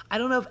 I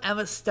don't know if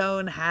Emma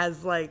Stone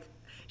has,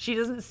 she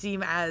doesn't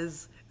seem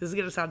as, this is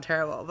going to sound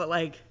terrible,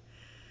 but,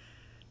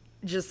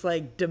 just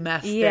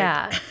domestic.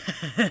 Yeah.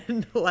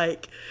 And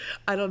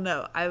I don't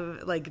know.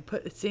 I've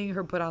seeing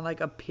her put on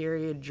a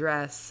period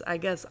dress, I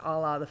guess a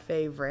la The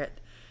Favorite,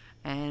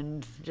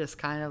 and just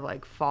kind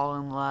of fall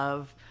in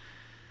love.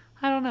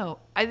 I don't know.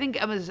 I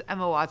think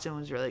Emma Watson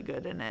was really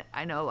good in it.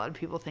 I know a lot of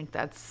people think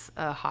that's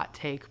a hot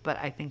take, but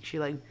I think she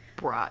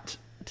brought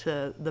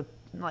to the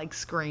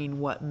screen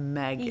what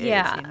Meg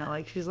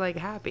is. She's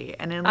happy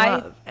and in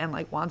love and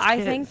wants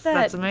kids. I think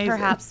that's amazing.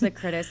 perhaps the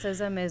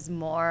criticism is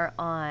more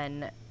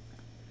on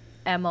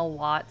Emma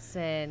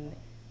Watson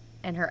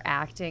and her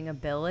acting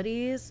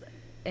abilities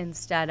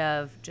instead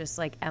of just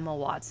Emma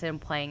Watson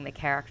playing the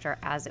character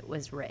as it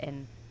was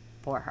written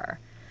for her.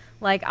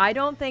 I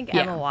don't think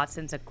Emma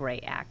Watson's a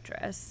great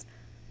actress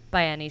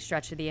by any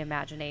stretch of the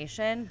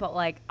imagination, but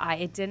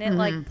it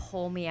didn't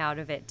pull me out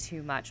of it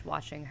too much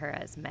watching her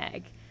as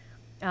Meg.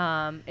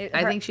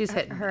 I think she's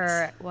hit and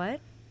miss. What?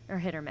 Or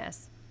hit or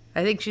miss?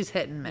 I think she's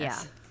hit and miss.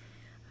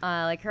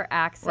 Yeah. Her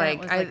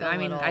accent was I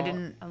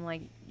didn't.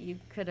 I'm you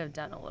could have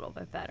done a little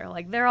bit better.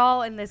 They're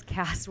all in this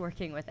cast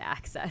working with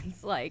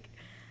accents.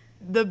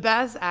 The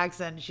best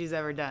accent she's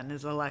ever done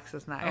is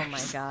Alexis Nyers. Oh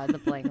my God, the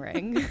bling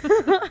ring.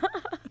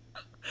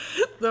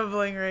 The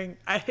bling ring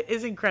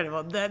is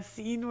incredible. That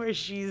scene where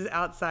she's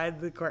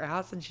outside the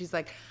courthouse and she's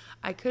like,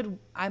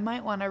 I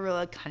might want to rule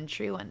a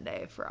country one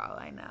day for all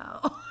I know.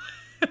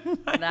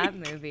 That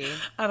movie.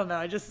 I don't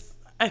know.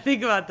 I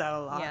think about that a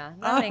lot. Yeah,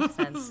 that makes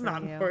sense. It's for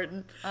not you.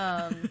 important.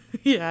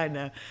 Yeah, I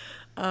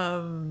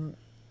know.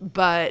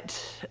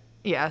 But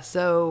yeah,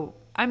 so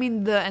I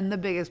mean, the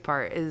biggest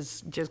part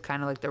is just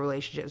kind of the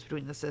relationships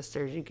between the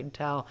sisters. You can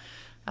tell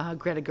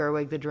Greta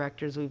Gerwig, the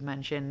directors we've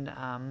mentioned,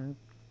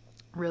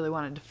 really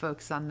wanted to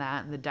focus on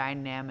that and the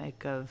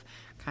dynamic of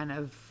kind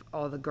of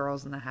all the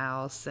girls in the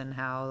house and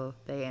how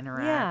they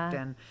interact.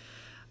 Yeah.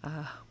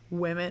 And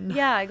women.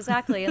 Yeah,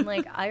 exactly. And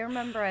like I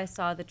remember I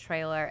saw the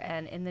trailer,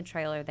 and in the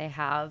trailer they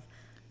have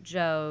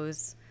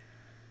Joe's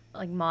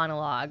like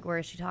monologue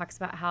where she talks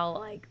about how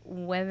like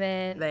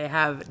women. They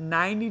have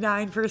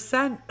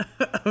 99%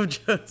 of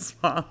Joe's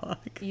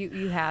monologue.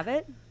 You have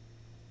it?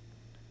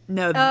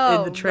 No, in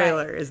Oh, the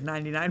trailer right. is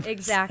 99%.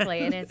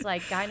 Exactly. And it's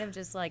like kind of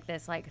just like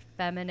this like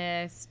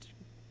feminist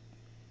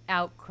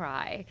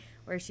outcry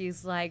where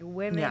she's like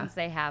women's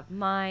they have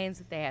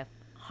minds, they have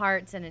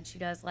hearts, and she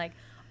does like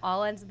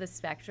all ends of the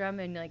spectrum.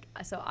 And like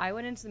so I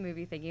went into the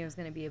movie thinking it was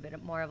going to be a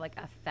bit more of like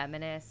a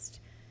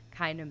feminist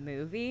kind of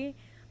movie,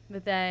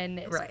 but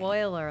then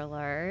spoiler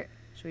alert,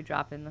 should we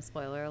drop in the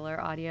spoiler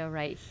alert audio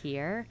right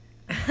here?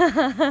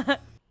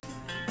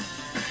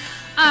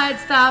 I'd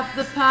stop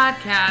the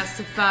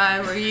podcast if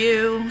I were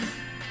you.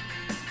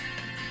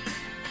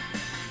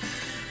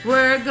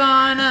 We're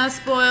gonna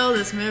spoil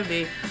this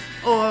movie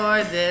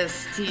or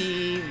this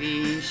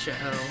TV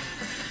show,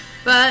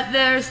 but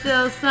there's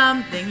still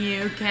something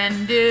you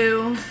can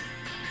do.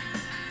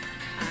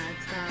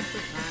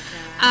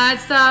 I'd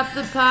stop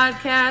the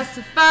podcast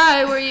if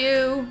I were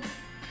you.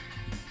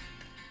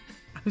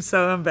 I'm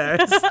so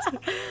embarrassed.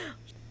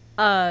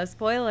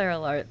 Spoiler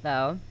alert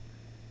though,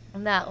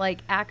 that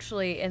like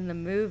actually in the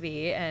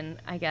movie, and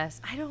I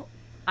guess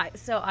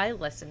I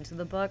listened to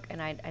the book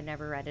and I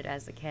never read it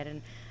as a kid,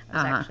 and I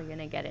was actually going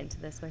to get into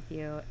this with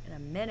you in a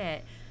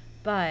minute,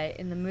 but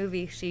in the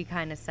movie she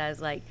kind of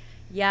says like,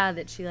 yeah,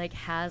 that she like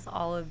has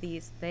all of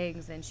these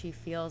things and she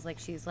feels like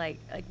she's like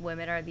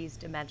women are these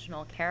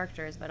dimensional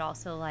characters, but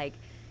also like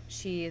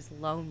she is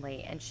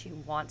lonely and she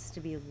wants to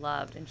be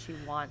loved and she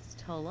wants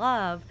to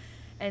love.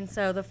 And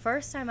so the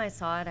first time I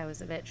saw it, I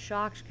was a bit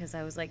shocked because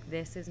I was like,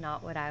 this is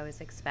not what I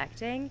was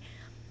expecting.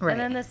 Right. And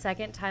then the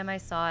second time I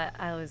saw it,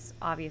 I was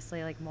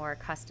obviously like more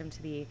accustomed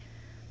to the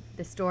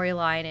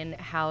storyline and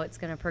how it's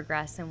going to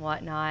progress and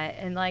whatnot.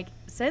 And like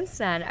since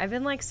then, I've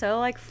been like so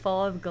like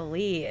full of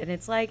glee, and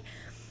it's like,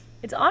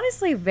 it's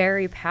honestly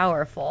very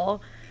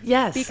powerful.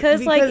 Yes,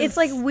 because like it's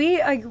like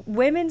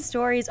women's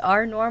stories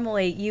are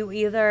normally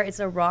it's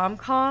a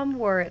rom-com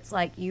where it's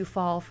like you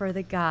fall for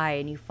the guy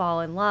and you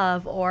fall in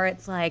love, or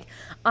it's like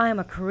I'm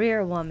a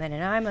career woman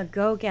and I'm a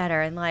go-getter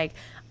and like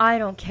I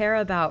don't care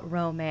about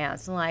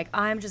romance and like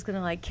I'm just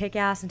gonna like kick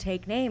ass and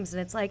take names,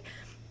 and it's like,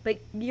 but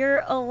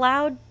you're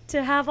allowed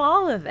to have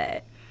all of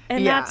it,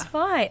 and that's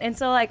fine. And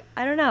so like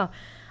I don't know,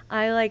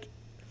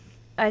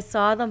 I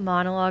saw the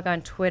monologue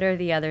on Twitter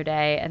the other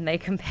day, and they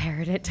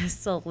compared it to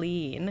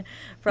Celine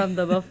from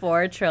the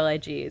Before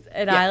trilogies.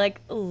 And I like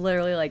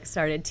literally like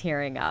started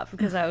tearing up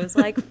because I was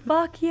like,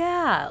 fuck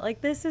yeah, like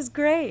this is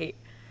great.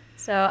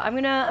 So I'm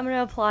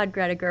gonna applaud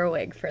Greta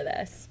Gerwig for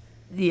this.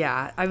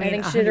 Yeah, I mean, I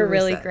think she did a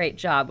really great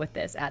job with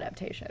this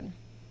adaptation.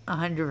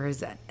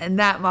 100%. And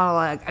that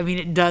monologue, I mean,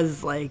 it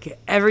does like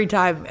every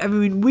time. I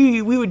mean,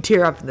 we would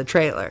tear up in the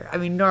trailer. I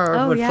mean,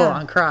 Nora would full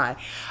on cry.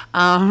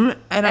 And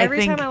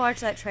every time I watch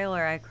that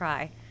trailer, I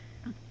cry.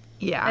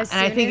 Yeah, as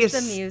soon as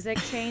the music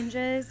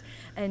changes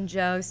and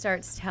Joe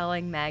starts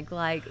telling Meg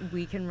like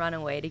we can run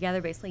away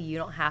together. Basically, you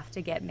don't have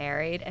to get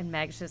married, and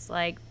Meg's just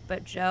like,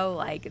 but Joe,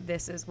 like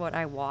this is what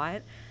I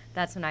want.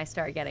 That's when I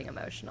start getting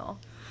emotional.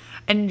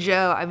 And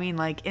Joe, I mean,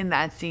 like, in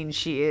that scene,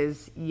 she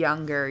is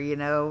younger, you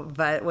know,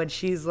 but when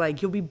she's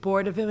like, you'll be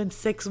bored of him in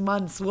 6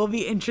 months, we'll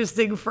be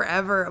interesting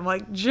forever. I'm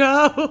like,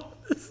 Joe,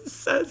 this is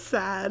so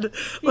sad.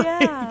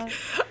 Yeah. Like,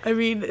 I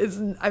mean,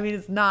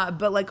 it's not,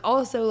 but like,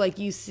 also, like,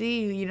 you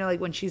see, you know,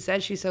 like, when she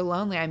says she's so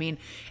lonely, I mean,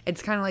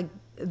 it's kind of like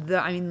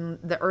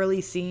the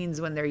early scenes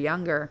when they're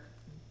younger.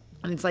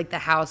 And it's like the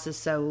house is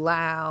so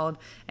loud,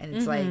 and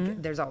it's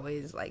like there's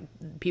always like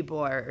people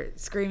are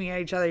screaming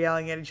at each other,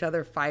 yelling at each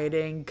other,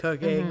 fighting,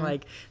 cooking.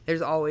 Like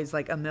there's always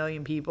like a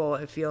million people.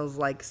 It feels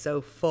like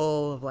so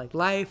full of like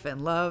life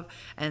and love.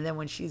 And then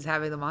when she's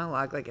having the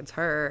monologue, like it's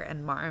her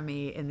and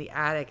Marmee in the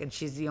attic, and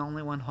she's the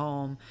only one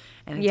home,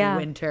 and it's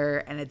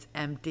winter and it's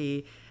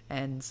empty.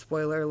 And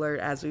spoiler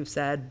alert, as we've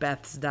said,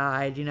 Beth's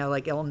died, you know,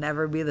 like it'll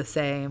never be the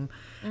same.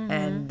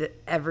 And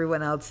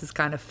everyone else has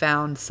kind of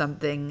found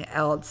something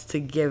else to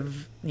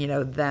give, you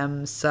know,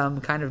 them some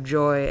kind of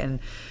joy. And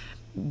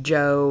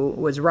Joe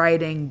was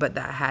writing, but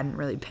that hadn't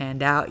really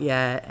panned out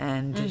yet.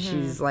 And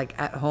she's like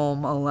at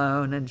home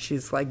alone, and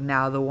she's like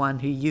now the one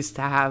who used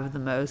to have the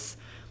most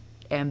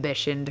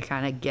ambition to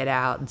kind of get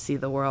out and see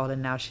the world,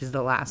 and now she's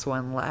the last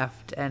one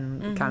left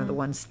and kind of the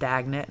one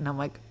stagnant. And I'm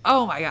like,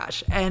 oh my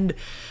gosh. And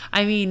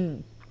I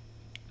mean,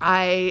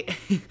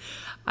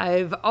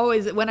 I've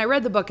always, when I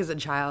read the book as a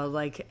child,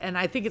 like, and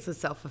I think it's a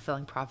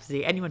self-fulfilling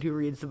prophecy, anyone who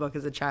reads the book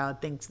as a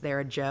child thinks they're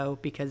a Joe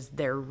because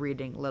they're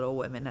reading Little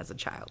Women as a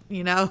child,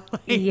 you know?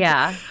 Like,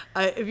 yeah.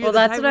 Well,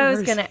 that's what I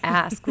was going to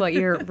ask, what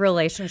your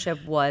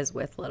relationship was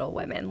with Little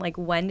Women. Like,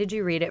 when did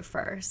you read it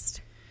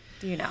first?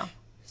 Do you know?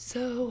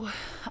 So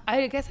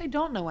I guess I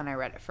don't know when I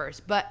read it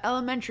first, but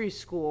elementary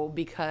school,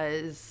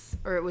 because,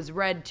 or it was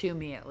read to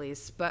me at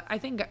least, but I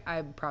think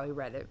I probably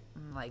read it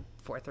in like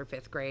 4th or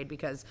 5th grade,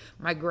 because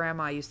my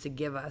grandma used to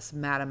give us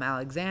Madame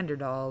Alexander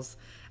dolls,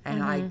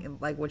 and I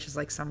like, which is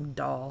like some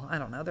doll. I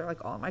don't know. They're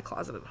like all in my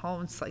closet at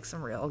home. It's like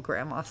some real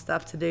grandma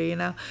stuff to do, you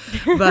know?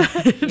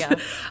 But, Yeah.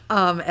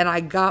 And I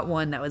got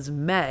one that was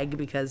Meg,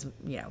 because,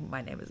 you know,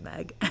 my name is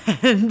Meg.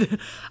 And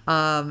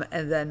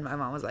then my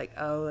mom was like,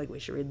 oh, like we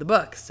should read the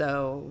book.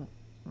 So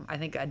I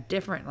think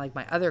like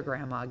my other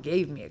grandma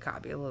gave me a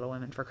copy of Little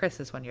Women for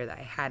Christmas one year that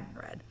I hadn't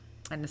read.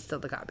 And it's still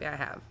the copy I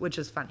have, which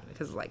is funny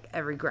because like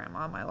every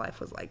grandma in my life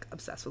was like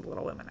obsessed with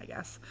Little Women, I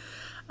guess.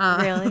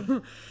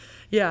 Really?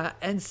 Yeah.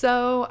 And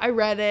so I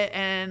read it,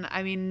 and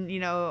I mean, you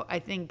know, I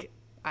think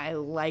I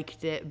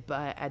liked it,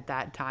 but at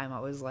that time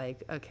I was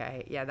like,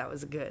 okay, yeah, that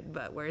was good,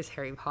 but where's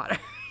Harry Potter?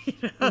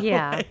 You know?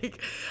 Yeah.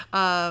 Like,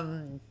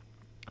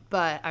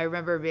 but I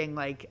remember being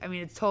like, I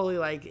mean, it's totally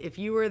like if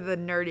you were the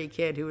nerdy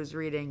kid who was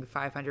reading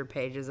 500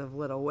 pages of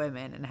Little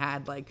Women and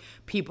had like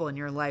people in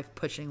your life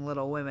pushing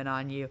Little Women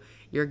on you,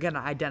 you're going to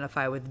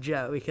identify with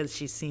Jo, because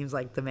she seems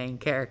like the main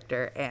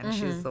character, and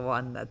she's the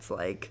one that's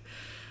like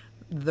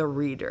the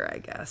reader, I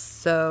guess.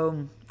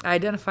 So I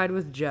identified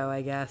with Jo,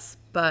 I guess.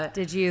 But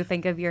Did you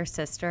think of your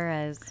sister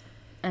as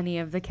any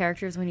of the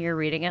characters when you were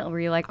reading it? Were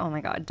you like, oh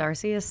my God,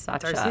 Darcy's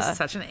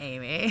such an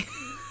Amy.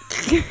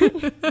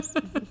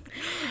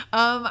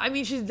 I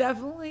mean, she's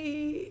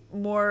definitely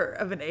more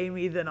of an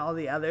Amy than all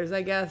the others,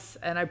 I guess.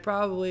 And I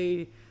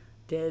probably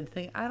did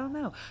think, I don't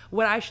know.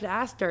 What I should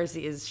ask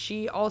Darcy is,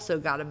 she also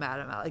got a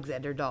Madame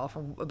Alexander doll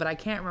but I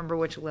can't remember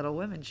which Little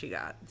Women she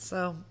got.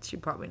 So she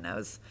probably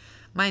knows.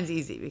 Mine's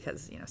easy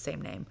because, you know,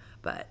 same name,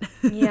 but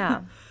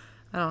Yeah.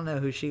 I don't know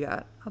who she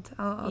got. I'll text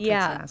her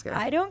Yeah, and ask her.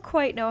 I don't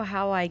quite know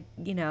how I,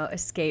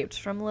 escaped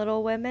from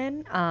Little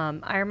Women.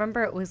 I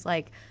remember it was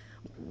like,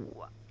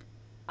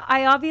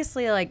 I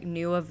obviously like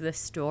knew of the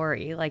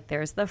story. Like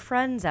there's the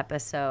Friends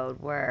episode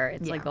where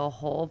it's like a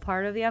whole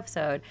part of the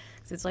episode,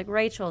 because it's like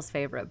Rachel's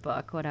favorite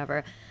book,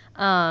 whatever.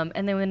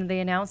 And then when they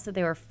announced that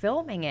they were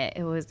filming it,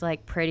 it was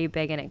like pretty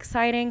big and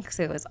exciting because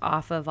it was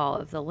off of all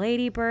of the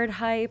Lady Bird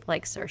hype.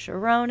 Like Saoirse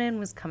Ronan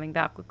was coming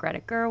back with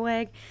Greta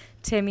Gerwig,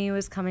 Timmy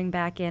was coming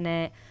back in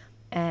it,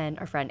 and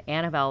our friend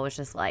Annabelle was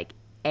just like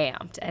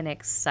amped and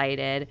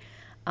excited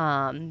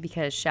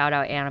because shout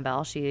out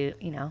Annabelle, she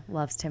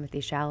loves Timothée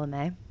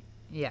Chalamet.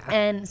 Yeah.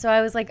 And so I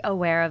was like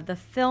aware of the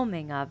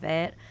filming of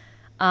it,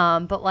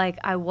 but like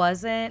I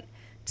wasn't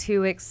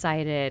too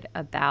excited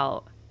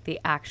about the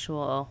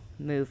actual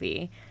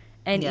movie.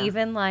 And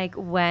even like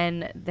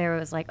when there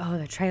was like, oh,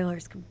 the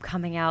trailer's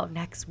coming out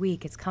next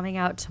week, it's coming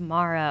out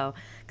tomorrow,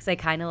 because I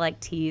kind of like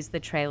teased the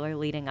trailer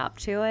leading up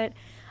to it,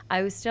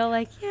 I was still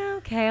like, yeah,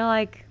 okay,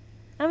 like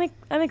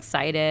I'm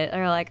excited,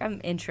 or like I'm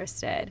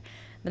interested.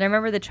 Then I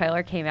remember the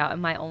trailer came out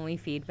and my only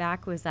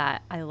feedback was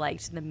that I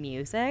liked the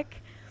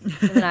music.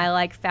 And then I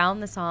like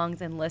found the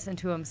songs and listened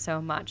to them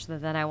so much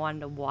that then I wanted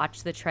to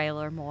watch the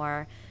trailer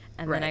more.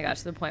 And then I got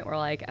to the point where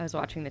like I was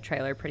watching the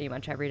trailer pretty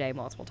much every day,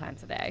 multiple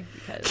times a day,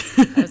 because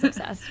I was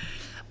obsessed.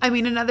 I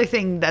mean, another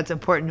thing that's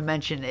important to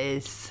mention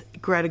is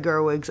Greta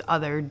Gerwig's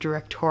other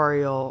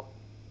directorial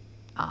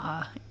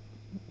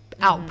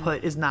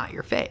output is not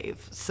your fave.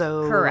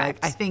 So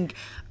Correct. Like, I think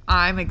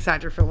I'm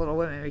excited for Little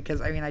Women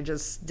because, I mean, I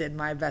just did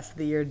my best of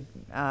the year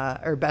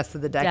or best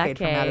of the decade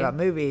from Mad About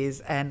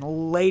Movies, and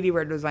Lady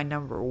Bird was my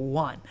number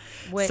one.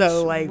 Which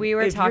so, like, we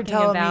were if talking you're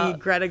telling about, me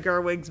Greta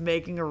Gerwig's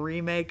making a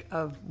remake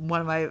of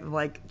one of my,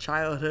 like,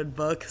 childhood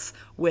books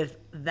with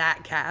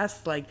that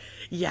cast, like,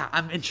 yeah,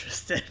 I'm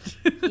interested.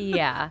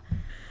 Yeah.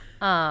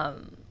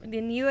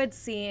 And you had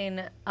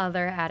seen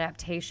other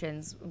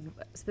adaptations,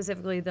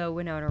 specifically the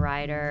Winona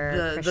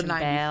Ryder, Christian the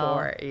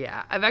 94, Bale.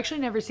 yeah. I've actually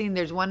never seen,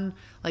 there's one,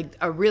 like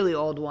a really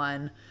old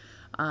one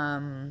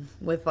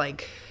with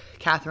like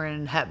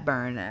Katharine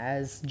Hepburn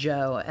as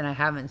Jo, and I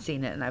haven't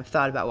seen it and I've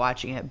thought about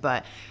watching it,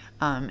 but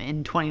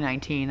in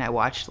 2019 I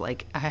watched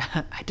like,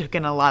 I took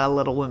in a lot of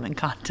Little Women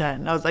content,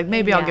 and I was like,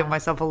 maybe I'll give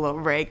myself a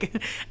little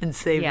break and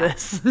save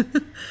this.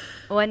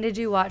 When did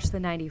you watch the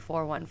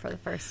 94 one for the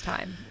first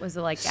time? Was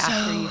it like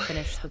after you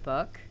finished the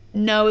book?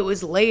 No, it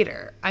was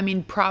later. I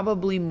mean,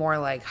 probably more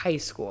like high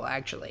school,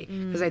 actually.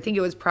 Because I think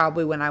it was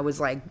probably when I was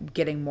like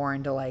getting more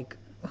into like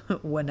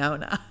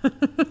Winona.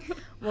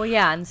 Well,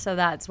 yeah, and so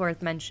that's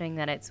worth mentioning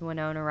that it's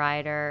Winona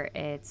Ryder,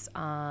 it's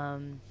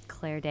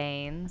Claire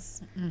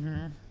Danes,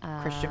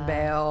 Christian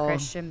Bale.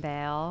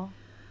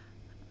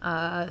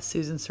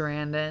 Susan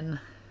Sarandon.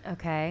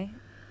 Okay.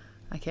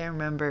 I can't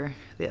remember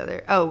the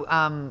other. Oh,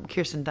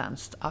 Kirsten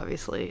Dunst,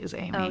 obviously, is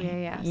Amy. Oh,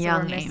 yeah. So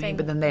Young Amy,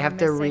 but then they have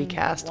to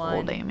recast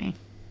old Amy.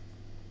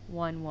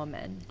 One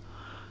woman.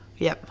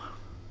 Yep.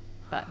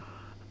 But.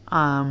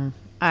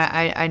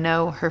 I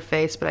know her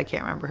face, but I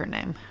can't remember her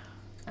name.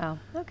 Oh,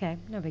 okay.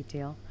 No big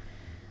deal.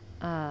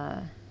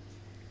 Well,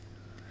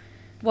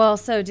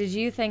 so did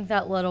you think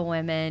that Little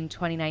Women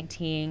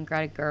 2019,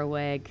 Greta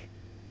Gerwig,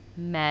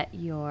 met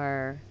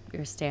your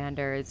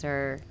standards,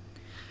 or...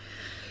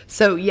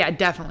 So, yeah,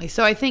 definitely.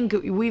 So I think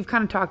we've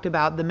kind of talked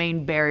about the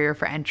main barrier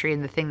for entry,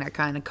 and the thing that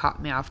kind of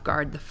caught me off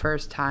guard the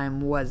first time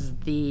was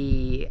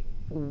the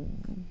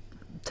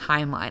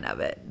timeline of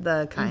it,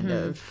 the kind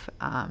of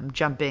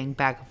jumping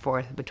back and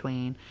forth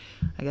between,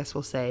 I guess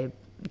we'll say,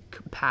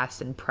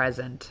 past and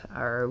present,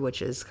 or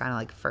which is kind of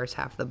like first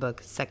half of the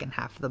book, second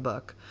half of the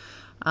book.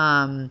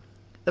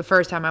 The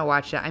first time I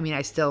watched it, I mean,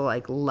 I still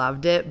like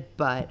loved it,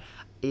 but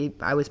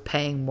I was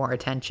paying more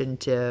attention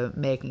to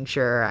making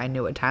sure I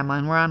knew what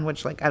timeline we're on,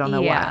 which like I don't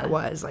know why I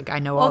was. Like I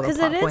know all the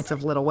plot points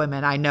of Little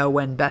Women. I know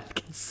when Beth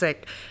gets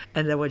sick,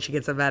 and then when she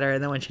gets better,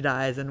 and then when she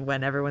dies, and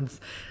when everyone's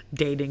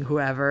dating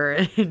whoever,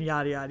 and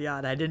yada yada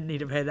yada. I didn't need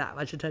to pay that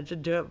much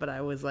attention to it, but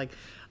I was like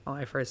on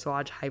my first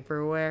watch hyper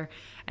aware,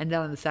 and then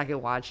on the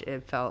second watch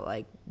it felt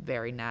like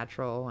very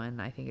natural,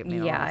 and I think it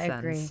made a lot of sense.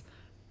 Agree.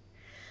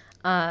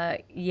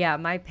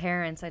 My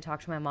parents, I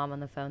talked to my mom on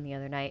the phone the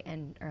other day,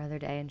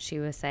 and she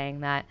was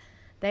saying that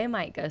they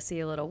might go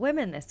see Little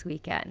Women this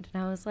weekend.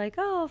 And I was like,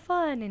 oh,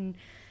 fun. And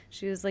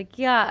she was like,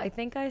 yeah, I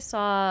think I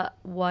saw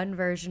one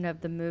version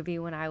of the movie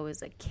when I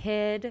was a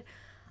kid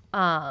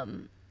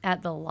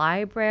at the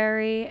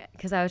library,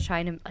 because I was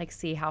trying to like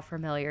see how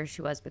familiar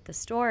she was with the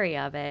story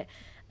of it.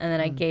 And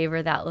then I gave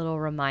her that little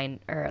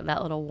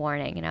that little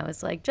warning. And I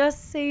was like,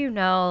 just so you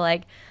know,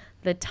 like,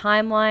 the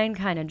timeline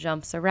kind of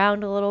jumps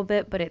around a little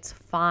bit, but it's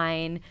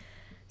fine.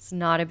 It's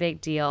not a big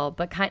deal.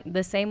 But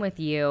the same with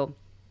you.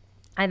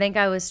 I think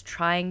I was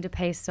trying to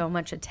pay so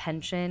much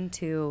attention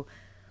to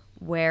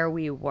where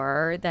we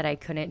were that I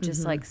couldn't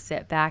just like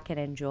sit back and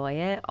enjoy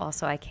it.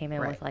 Also, I came in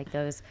with like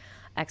those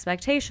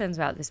expectations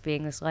about this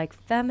being this like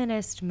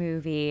feminist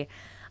movie.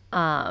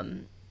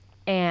 And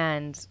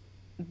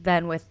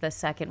then with the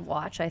second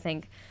watch, I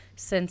think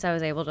since I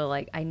was able to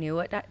like, I knew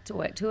what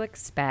to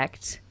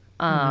expect.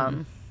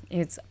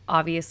 It's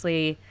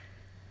obviously,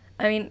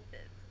 I mean,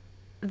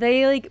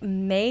 they like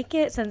make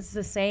it, since it's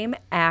the same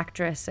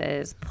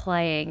actresses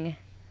playing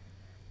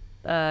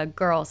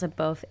girls of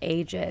both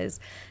ages,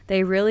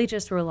 they really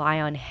just rely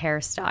on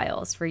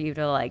hairstyles for you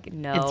to like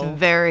know. It's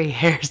very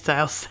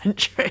hairstyle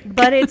centric.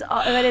 But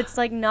it's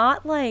like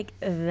not like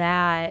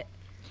that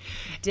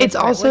different, it's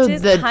also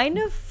which is kind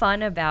of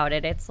fun about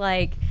it. It's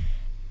like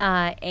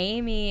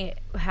Amy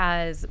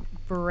has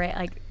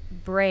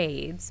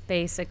braids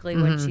basically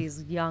when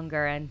she's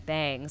younger and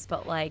bangs,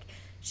 but like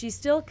she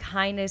still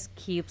kind of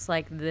keeps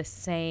like the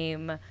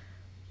same,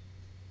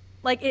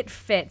 like it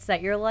fits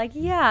that you're like,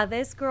 yeah,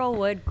 this girl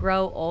would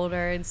grow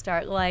older and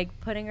start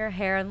like putting her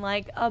hair in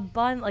like a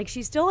bun. Like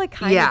she still like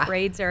kind of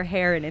braids her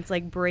hair and it's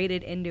like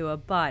braided into a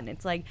bun.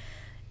 It's like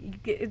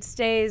it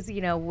stays,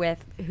 you know,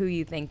 with who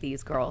you think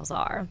these girls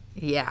are.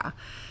 Yeah.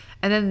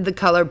 And then the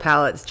color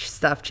palette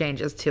stuff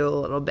changes too a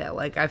little bit.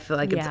 Like I feel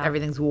like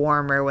everything's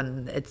warmer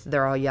when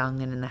they're all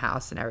young and in the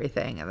house and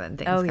everything, and then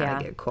things kind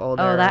of get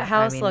colder. Oh, that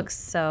house looks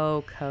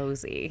so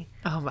cozy.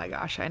 Oh my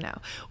gosh, I know.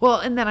 Well,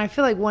 and then I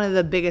feel like one of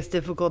the biggest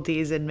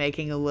difficulties in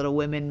making a Little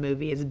Women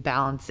movie is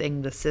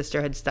balancing the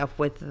sisterhood stuff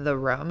with the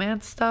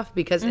romance stuff,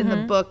 because in the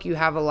book you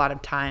have a lot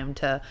of time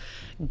to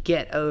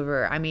get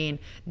over. I mean,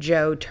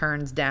 Jo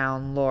turns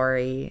down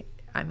Laurie,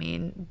 I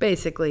mean,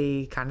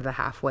 basically kind of the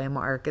halfway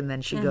mark, and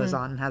then she goes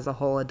on and has a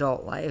whole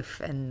adult life,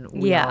 and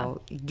we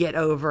all get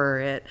over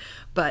it.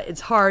 But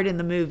it's hard in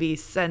the movie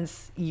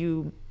since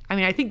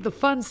I think the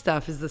fun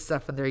stuff is the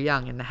stuff when they're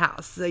young in the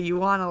house. So you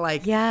want to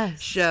like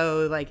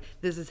show like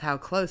this is how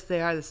close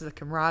they are, this is the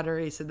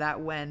camaraderie, so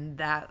that when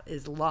that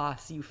is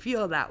lost, you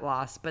feel that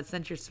loss. But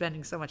since you're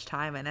spending so much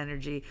time and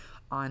energy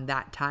on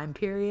that time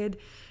period,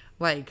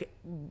 like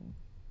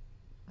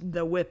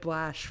the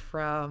whiplash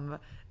from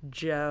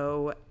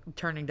Jo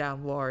turning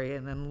down Laurie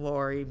and then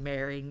Laurie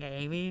marrying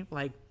Amy,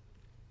 like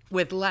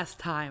with less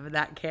time,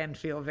 that can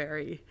feel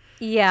very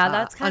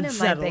that's kind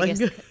unsettling.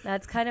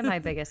 of my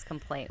biggest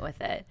complaint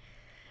with it,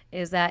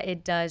 is that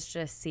it does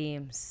just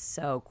seem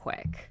so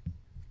quick,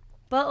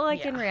 but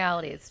like in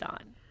reality it's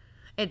not.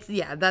 It's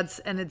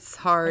it's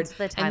hard. It's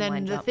the timeline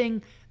and then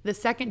jump. The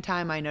second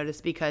time I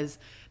noticed, because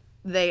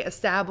they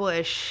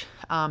establish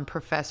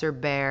Professor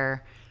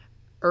Bhaer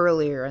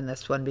earlier in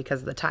this one because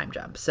of the time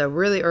jump. So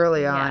really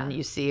early on,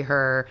 you see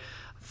her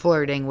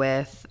flirting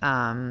with,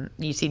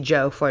 you see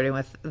Jo flirting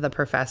with the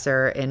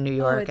professor in New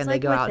York, and they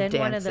go out dancing.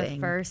 One of the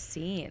first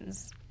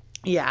scenes.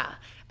 Yeah.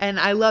 And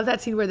I love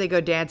that scene where they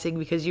go dancing,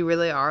 because you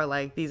really are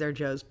like, these are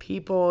Jo's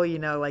people, you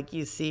know, like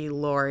you see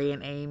Laurie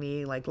and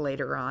Amy like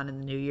later on in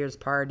the New Year's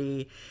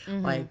party,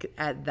 like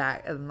at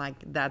that, and like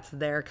that's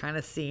their kind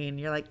of scene.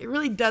 You're like, it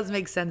really does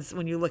make sense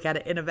when you look at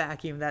it in a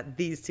vacuum that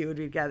these two would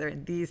be together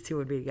and these two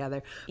would be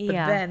together. But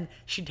then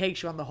she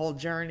takes you on the whole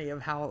journey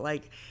of how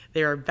like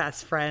they were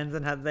best friends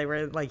and how they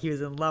were like, he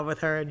was in love with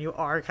her, and you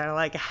are kind of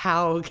like,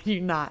 how can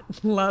you not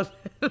love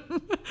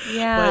him?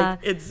 Yeah. Like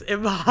it's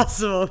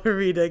impossible for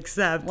me to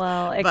accept.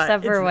 Well,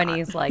 except for when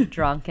he's like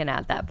drunk and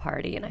at that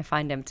party, and I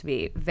find him to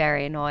be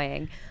very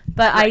annoying.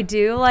 But I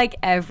do like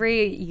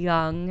every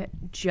young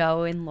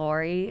Jo and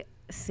Laurie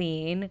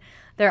scene.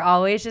 They're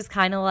always just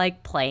kind of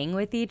like playing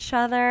with each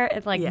other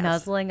and like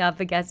nuzzling up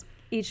against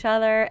each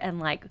other and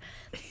like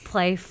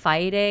play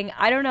fighting.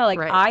 I don't know. Like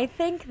I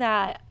think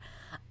that,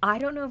 I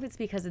don't know if it's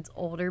because it's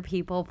older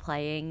people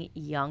playing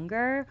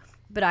younger,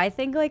 But I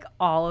think like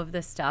all of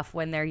the stuff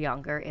when they're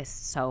younger is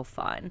so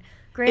fun.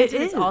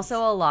 Granted, it's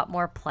also a lot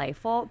more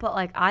playful, but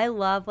like I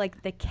love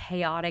like the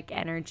chaotic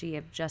energy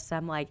of just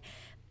them like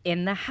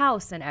in the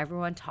house and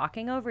everyone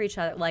talking over each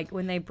other. Like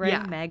when they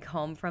bring Meg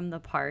home from the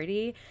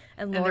party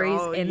and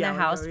Lori's in the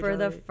house for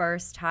the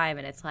first time,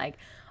 and it's like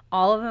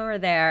all of them are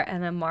there,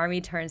 and then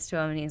Marmee turns to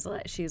him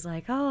and she's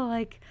like, oh,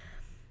 like,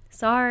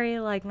 sorry,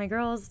 like my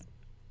girl's,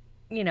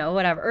 you know,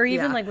 whatever. Or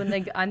even like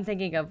when I'm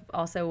thinking of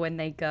also when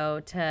they go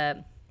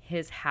to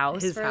his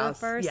house the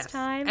first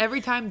time. Every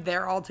time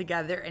they're all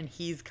together and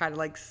he's kind of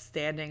like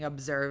standing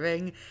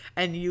observing,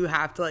 and you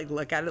have to like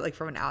look at it like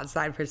from an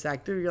outside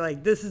perspective. You're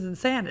like, this is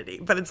insanity,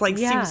 but it's like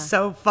seems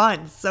so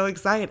fun, so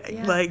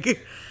exciting.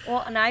 Like, well,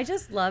 and I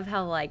just love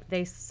how like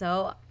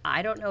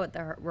I don't know what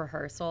the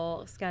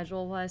rehearsal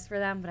schedule was for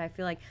them, but I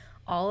feel like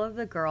all of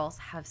the girls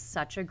have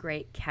such a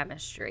great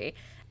chemistry.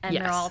 And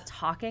they're all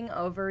talking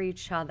over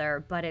each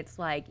other, but it's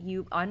like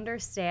you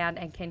understand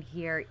and can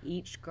hear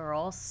each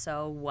girl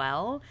so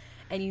well,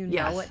 and you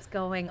know what's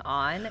going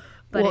on.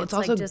 But it's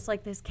like also just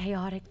like this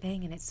chaotic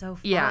thing, and it's so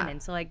fun. And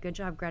so like, good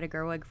job, Greta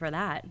Gerwig, for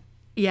that.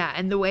 Yeah,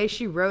 and the way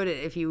she wrote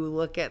it, if you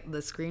look at the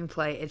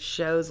screenplay, it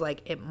shows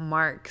like it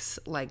marks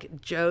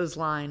like Joe's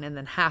line, and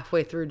then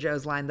halfway through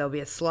Joe's line there'll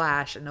be a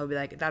slash, and it'll be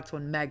like that's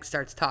when Meg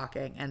starts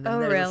talking, and then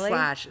there's a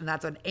slash, and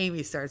that's when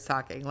Amy starts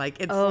talking. Like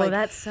it's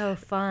that's so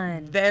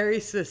fun. Very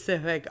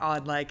specific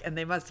on like, and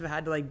they must have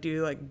had to like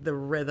do like the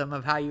rhythm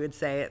of how you would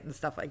say it and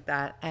stuff like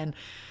that. And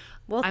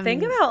well,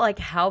 think about like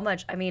how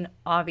much, I mean,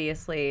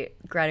 obviously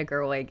Greta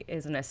Gerwig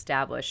is an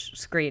established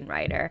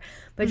screenwriter,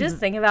 but just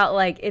think about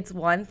like, it's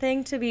one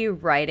thing to be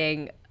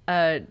writing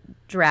a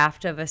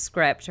draft of a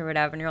script or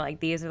whatever, and you're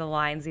like, these are the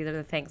lines, these are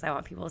the things I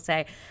want people to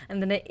say,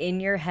 and then in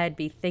your head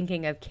be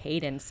thinking of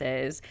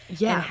cadences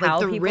and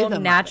how like people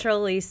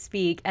naturally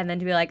speak, and then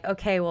to be like,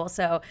 okay, well,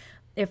 so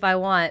if I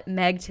want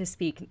Meg to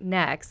speak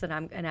next, and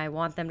I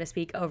want them to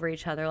speak over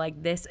each other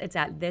like this, it's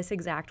at this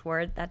exact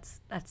word.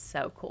 That's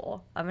so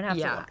cool. I'm gonna have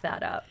to look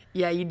that up.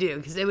 Yeah, you do,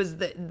 because it was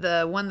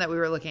the one that we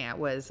were looking at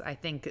was, I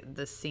think,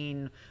 the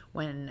scene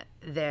when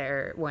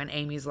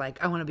Amy's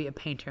like, I want to be a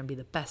painter and be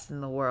the best in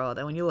the world,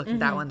 and when you look at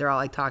that one, they're all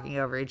like talking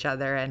over each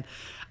other, and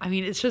I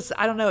mean, it's just,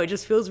 I don't know, it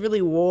just feels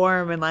really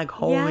warm and like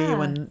homey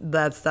when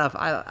that stuff.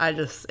 I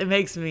just it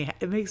makes me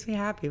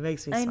happy. It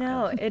makes me smile. I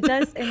know it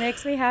does. It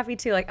makes me happy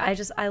too. Like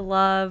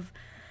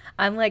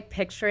I'm like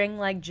picturing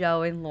like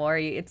Joe and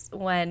Lori. It's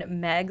when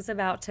Meg's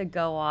about to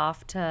go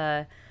off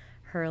to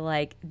her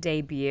like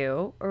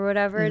debut or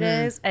whatever it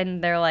is,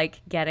 and they're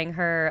like getting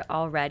her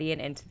all ready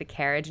and into the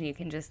carriage, and you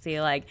can just see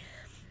like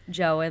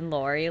Joe and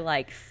Lori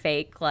like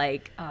fake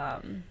like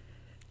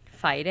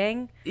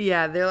fighting.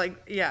 Yeah, they're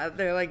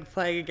like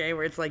playing a game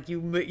where it's like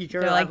you can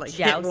like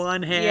hit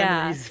one hand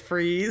and you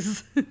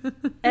freeze.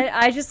 And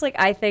I just like,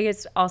 I think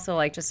it's also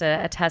like just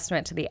a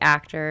testament to the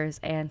actors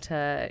and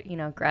to, you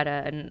know,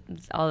 Greta and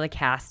all the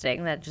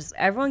casting that just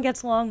everyone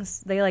gets along.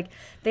 They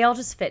all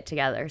just fit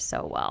together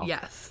so well.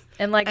 Yes.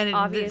 And like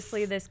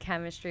obviously this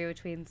chemistry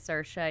between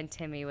Saoirse and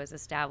Timmy was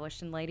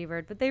established in Lady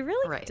Bird, but they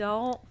really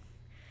don't.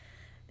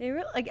 They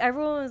really like,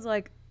 everyone was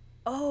like,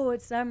 oh,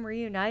 it's them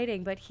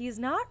reuniting, but he's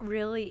not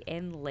really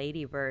in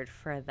Lady Bird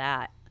for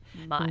that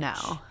much.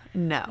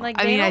 No. Like,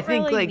 they don't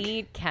really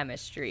need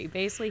chemistry.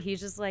 Basically, he's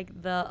just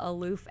like the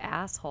aloof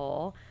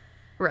asshole.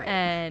 Right.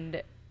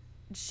 And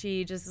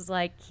she just is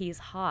like, he's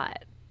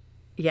hot.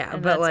 Yeah,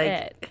 and but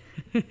that's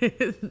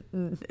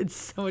it's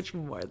so much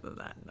more than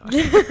that. No.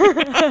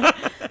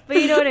 But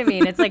you know what I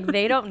mean? It's like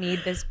they don't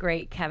need this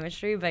great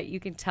chemistry, but you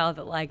can tell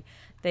that like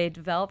they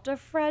developed a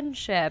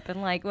friendship,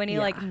 and like when he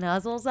like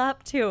nuzzles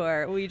up to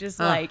her, we just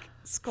like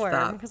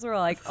squirm because we're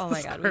like, oh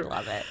my god, we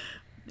love it.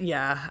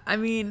 Yeah, I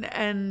mean,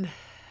 and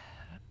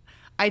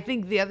I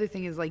think the other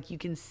thing is like you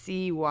can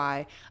see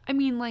why. I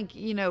mean, like,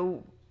 you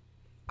know,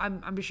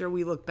 I'm sure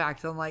we look back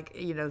to like,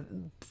 you know,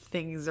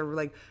 things or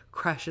like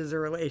crushes or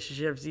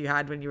relationships you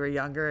had when you were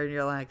younger, and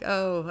you're like,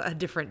 oh, a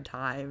different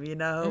time, you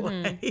know,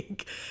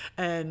 like,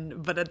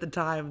 but at the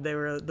time they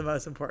were the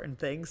most important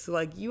things. So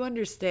like you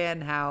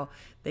understand how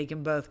they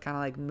can both kind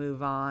of like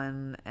move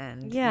on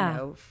and you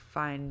know,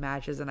 find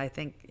matches. And I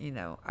think, you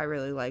know, I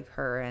really like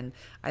her, and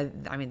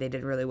I mean they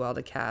did really well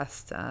to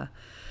cast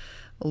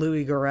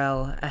Louis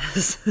Garrel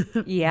as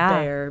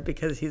Bear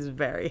because he's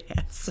very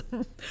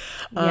handsome.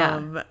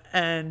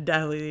 And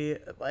definitely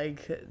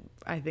like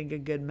I think a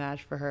good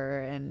match for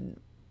her, and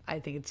I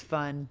think it's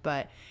fun,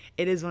 but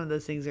it is one of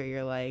those things where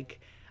you're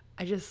like,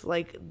 I just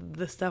like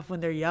the stuff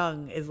when they're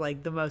young is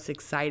like the most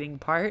exciting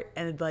part,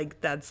 and like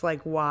that's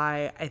like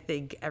why I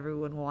think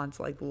everyone wants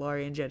like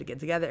Lori and Joe to get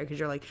together, because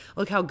you're like,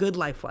 look how good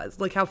life was,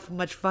 look how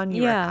much fun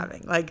you were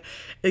having, like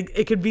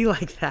it could be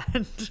like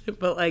that.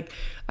 But like,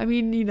 I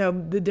mean, you know,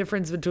 the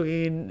difference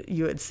between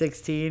you at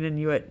 16 and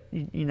you at,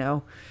 you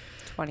know,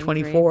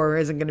 24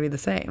 isn't going to be the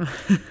same.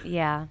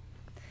 Yeah.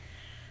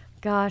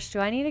 Gosh, do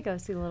I need to go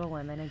see Little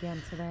Women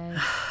again today?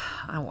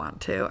 I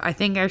want to. I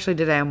think actually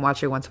today I'm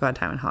watching Once Upon a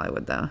Time in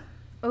Hollywood though.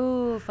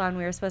 Oh, fun.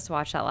 We were supposed to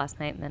watch that last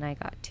night, and then I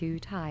got too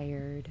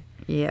tired.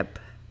 Yep.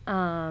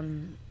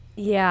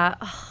 Yeah.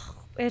 Oh,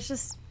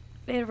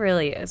 it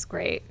really is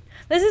great.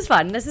 This is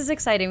fun. This is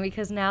exciting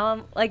because now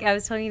I'm like I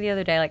was telling you the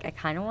other day, like I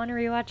kind of want to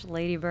rewatch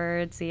Lady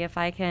Bird, see if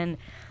I can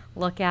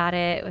look at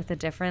it with a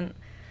different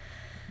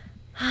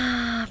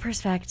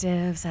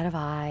perspective, set of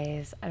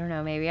eyes. I don't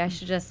know. Maybe I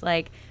should just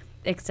like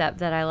accept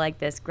that I like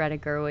this Greta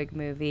Gerwig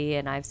movie,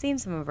 and I've seen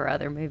some of her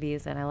other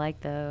movies, and I like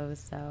those.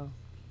 So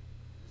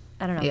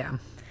I don't know. Yeah.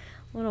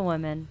 Little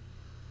Women.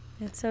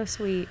 It's so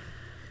sweet.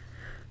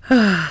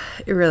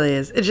 It really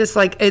is. It's just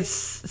like, it's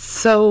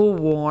so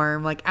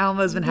warm. Like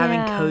Alma's been having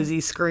Yeah.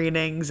 cozy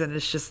screenings, and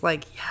it's just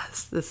like,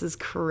 yes, this is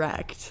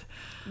correct.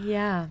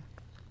 Yeah.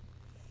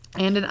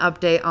 And an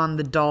update on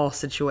the doll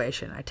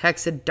situation. I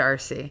texted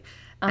Darcy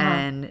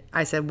and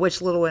I said,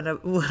 which Little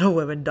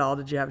Women doll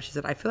did you have? She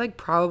said, I feel like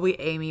probably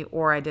Amy,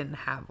 or I didn't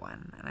have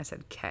one. And I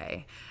said,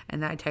 Kay.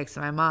 And then I texted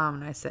my mom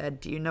and I said,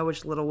 do you know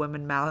which Little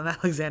Women Malin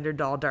Alexander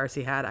doll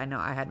Darcy had? I know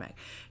I had Meg.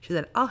 She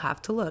said, I'll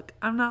have to look.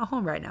 I'm not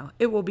home right now.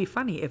 It will be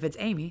funny if it's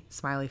Amy,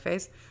 smiley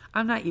face.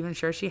 I'm not even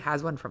sure she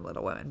has one from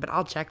Little Women, but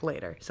I'll check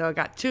later. So I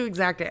got 2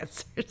 exact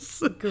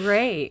answers.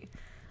 Great.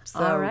 So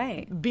All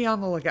right. be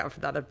on the lookout for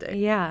that update.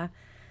 Yeah.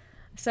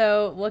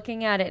 So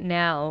looking at it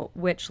now,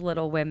 which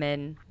Little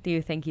Women do you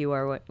think you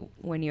were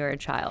when you were a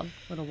child?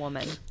 Little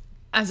Woman.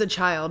 As a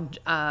child,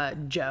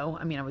 Joe,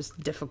 I mean, I was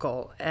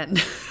difficult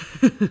and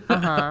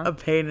a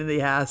pain in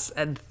the ass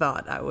and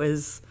thought I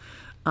was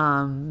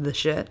the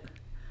shit.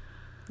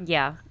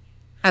 Yeah.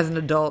 As an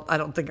adult, I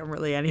don't think I'm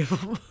really any of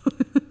them.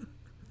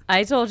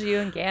 I told you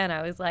and Gan,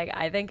 I was like,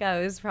 I think I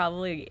was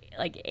probably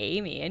like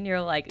Amy, and you're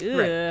like, ooh,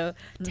 Right.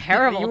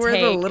 terrible You were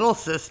take. the little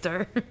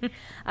sister.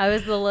 I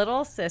was the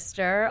little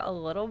sister, a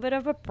little bit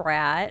of a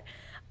brat,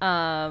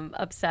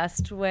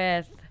 obsessed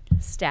with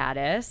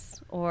status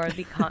or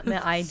the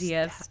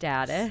idea of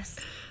status.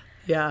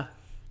 Yeah.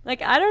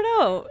 Like, I don't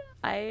know.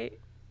 I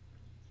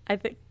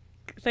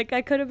think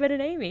I could have been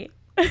an Amy.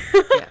 Yeah.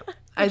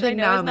 I Which think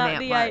know now is I'm an not Aunt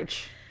the i-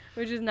 March.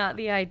 Which is not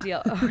the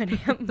ideal. Oh, an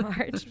Aunt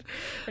March.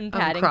 And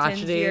I'm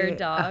Paddington's your crotchety.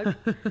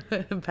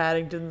 dog.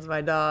 Paddington's my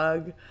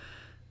dog.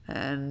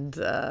 And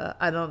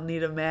I don't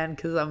need a man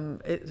because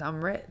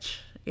I'm rich,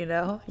 you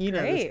know? You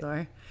know the Great.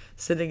 story.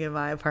 Sitting in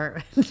my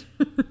apartment.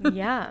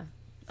 Yeah.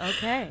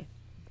 Okay.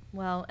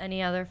 Well,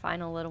 any other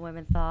final Little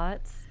Women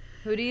thoughts?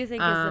 Who do you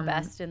think is the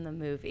best in the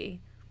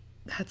movie?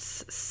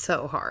 That's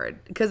so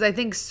hard because I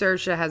think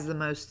Saoirse has the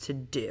most to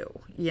do,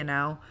 you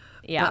know?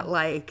 Yeah. But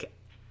like,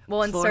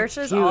 Well, and Florence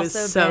Saoirse's Pugh also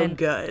is so been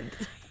good.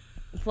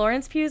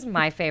 Florence Pugh's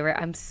my favorite.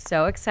 I'm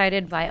so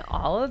excited by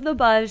all of the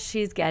buzz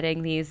she's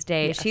getting these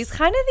days. Yes. She's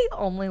kind of the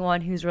only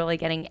one who's really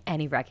getting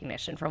any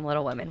recognition from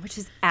Little Women, which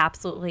is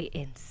absolutely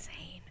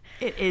insane.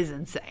 It is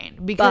insane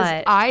because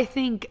But- I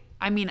think,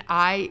 I mean,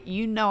 I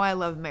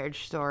love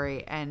Marriage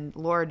Story and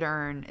Laura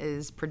Dern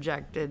is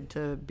projected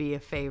to be a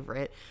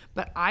favorite,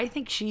 but I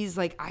think she's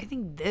so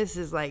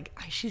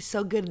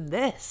good in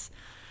this.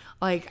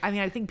 Like, I mean,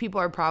 I think people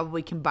are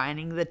probably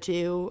combining the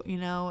two, you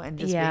know, and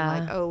just Yeah.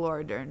 being like, oh,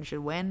 Laura Dern should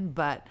win.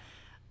 But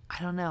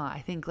I don't know.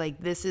 I think,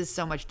 like, this is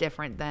so much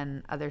different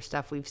than other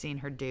stuff we've seen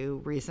her do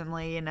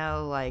recently, you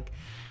know? Like,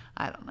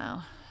 I don't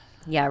know.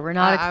 Yeah,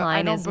 Renata I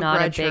Klein don't is not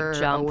a begrudge her big a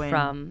jump win.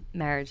 from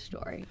Marriage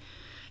Story.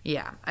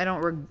 Yeah, I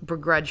don't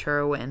begrudge her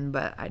a win,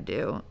 but I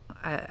do.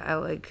 I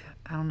like,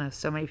 I don't know,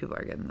 so many people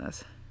are getting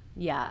this.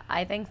 Yeah,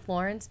 I think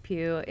Florence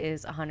Pugh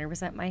is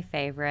 100% my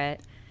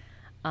favorite.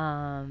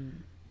 I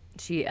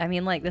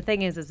mean, like, the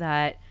thing is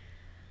that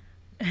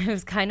it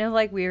was kind of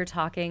like we were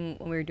talking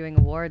when we were doing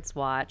awards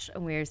watch,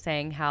 and we were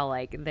saying how,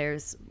 like,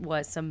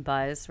 was some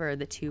buzz for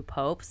the 2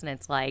 popes, and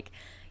it's like,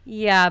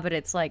 yeah, but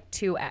it's like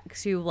two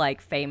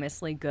like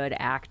famously good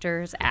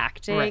actors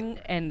acting,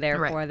 Right. and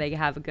therefore Right. they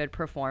have a good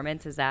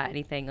performance. Is that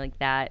anything like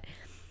that?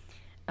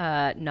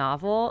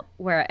 Novel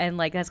and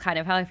like that's kind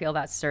of how I feel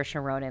about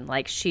Saoirse Ronan.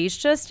 Like, she's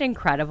just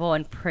incredible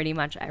in pretty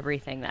much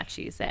everything that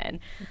she's in.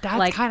 That's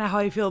like, kind of how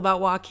I feel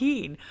about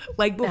Joaquin.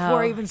 Like,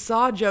 before I Oh. even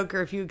saw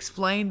Joker, if you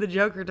explained the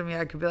Joker to me,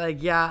 I could be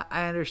like, yeah,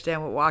 I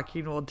understand what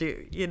Joaquin will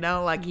do, you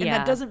know? Like, and Yeah.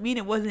 that doesn't mean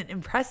it wasn't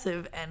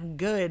impressive and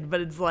good,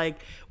 but it's like,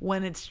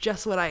 when it's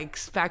just what I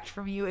expect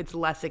from you, it's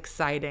less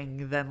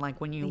exciting than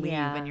like when you leave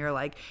Yeah. and you're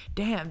like,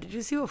 damn, did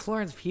you see what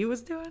Florence Pugh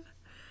was doing?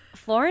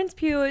 Florence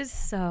Pugh is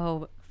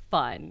so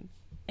fun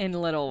in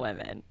Little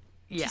Women.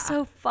 Yeah. Just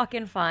so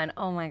fucking fun.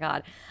 Oh my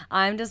god.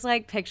 I'm just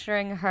like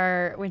picturing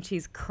her when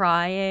she's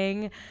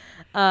crying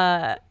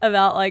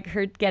about like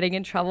her getting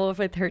in trouble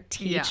with her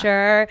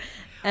teacher.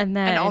 And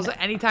then And also,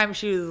 anytime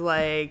she was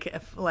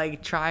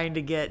like trying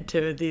to get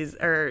Timothy's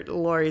or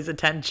Laurie's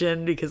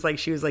attention because like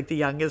she was like the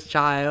youngest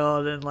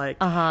child and like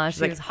she's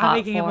she like, was I'm hot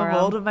making him for a him.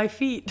 mold of my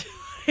feet.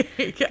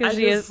 Because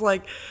she is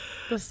like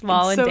the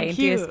small it's and so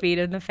daintiest cute. feet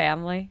in the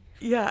family.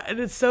 Yeah, and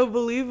it's so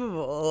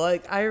believable.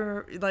 Like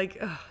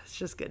it's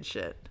just good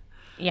shit.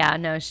 Yeah,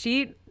 no,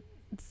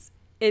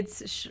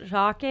 it's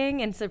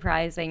shocking and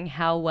surprising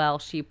how well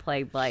she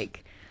played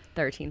like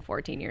 13,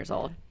 14 years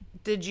old.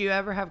 Did you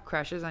ever have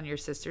crushes on your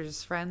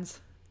sister's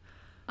friends?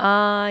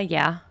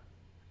 Yeah.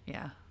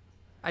 Yeah,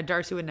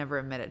 Darcy would never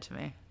admit it to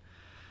me.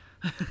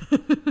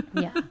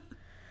 Yeah.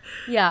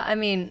 Yeah, I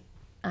mean,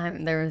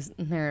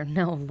 There are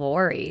no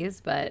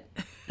Lauries, but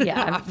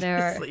yeah, there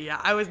are. Obviously,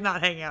 yeah. I was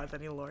not hanging out with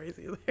any Lauries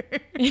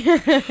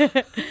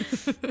either.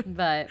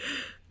 But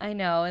I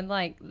know, and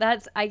like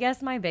that's I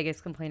guess my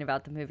biggest complaint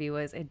about the movie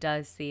was it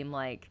does seem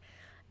like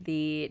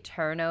the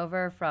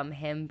turnover from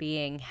him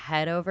being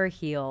head over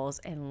heels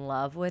in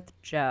love with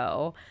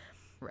Joe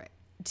Right.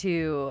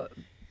 to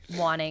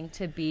wanting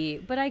to be,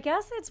 but I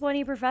guess it's when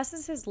he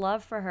professes his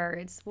love for her,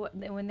 it's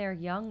when they're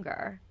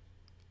younger.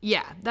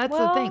 Yeah, that's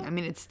the thing. I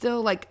mean, it's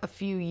still like a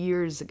few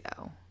years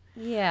ago.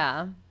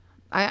 Yeah.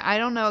 I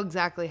don't know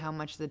exactly how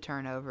much the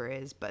turnover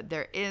is, but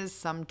there is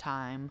some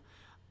time.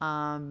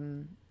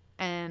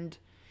 And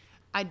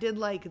I did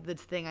like the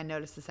thing I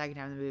noticed the second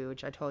time in the movie,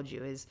 which I told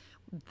you, is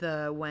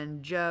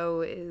when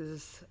Joe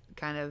is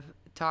kind of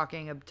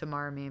talking to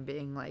Marmee and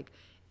being like,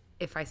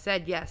 if I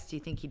said yes, do you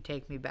think he'd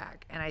take me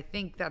back? And I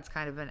think that's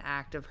kind of an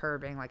act of her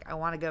being like, I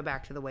want to go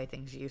back to the way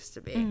things used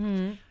to be.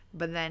 Mm-hmm.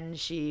 But then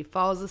she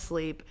falls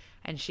asleep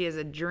and she has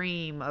a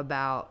dream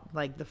about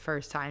like the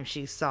first time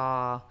she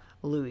saw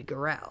Louis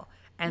Garrel.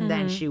 And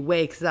then she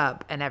wakes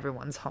up and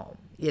everyone's home,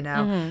 you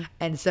know? Mm-hmm.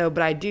 And so,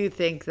 but I do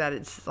think that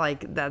it's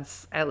like,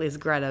 that's at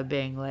least Greta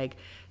being like,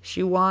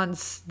 she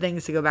wants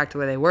things to go back to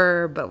where they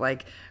were, but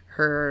like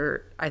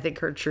I think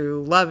her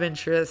true love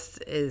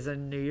interest is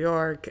in New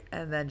York.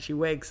 And then she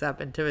wakes up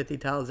and Timothy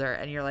tells her,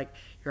 and you're like,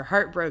 you're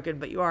heartbroken,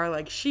 but you are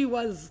like,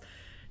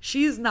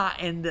 she's not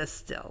in this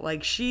still.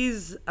 Like,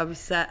 she's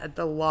upset at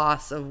the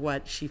loss of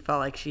what she felt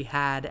like she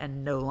had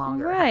and no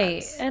longer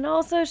has. And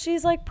also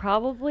she's like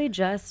probably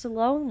just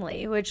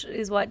lonely, which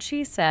is what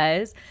she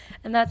says.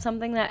 And that's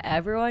something that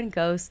everyone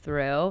goes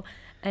through.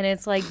 And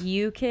it's like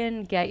you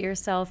can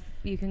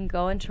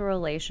go into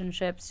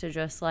relationships to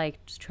just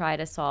like try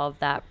to solve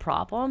that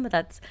problem, but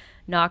that's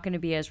not going to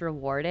be as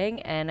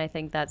rewarding. And I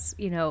think that's,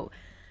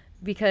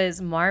 because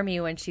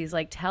Marmee, when she's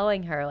like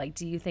telling her, like,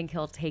 do you think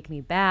he'll take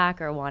me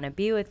back or want to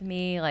be with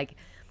me? Like,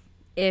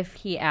 if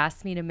he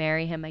asked me to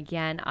marry him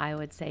again, I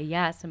would say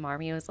yes. And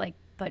Marmee was like,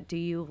 but do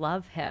you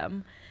love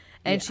him?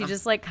 And she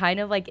just like kind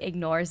of like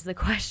ignores the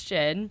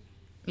question.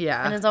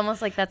 Yeah. And it's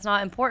almost like that's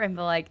not important,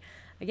 but like,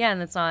 again,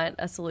 that's not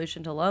a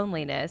solution to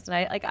loneliness. And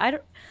I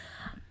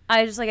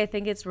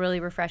think it's really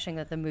refreshing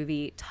that the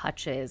movie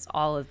touches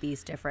all of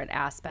these different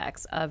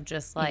aspects of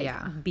just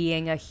like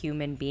being a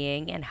human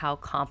being and how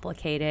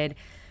complicated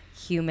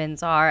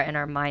humans are and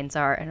our minds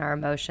are and our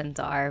emotions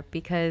are,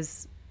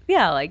 because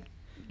like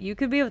you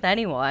could be with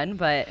anyone,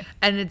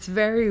 and it's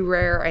very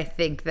rare, I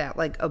think, that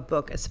like a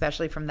book,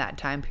 especially from that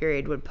time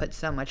period, would put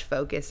so much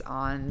focus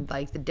on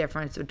like the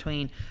difference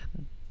between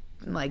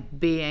like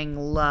being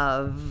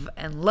loved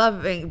and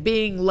loving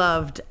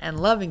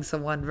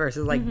someone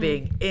versus like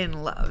being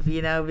in love,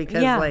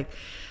 because like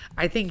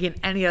I think in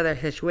any other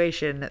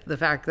situation, the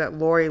fact that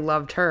Laurie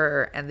loved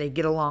her and they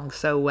get along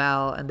so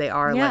well and they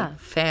are like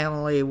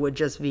family would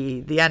just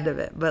be the end of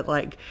it. But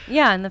like,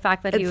 and the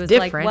fact that he was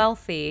different. Like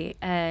wealthy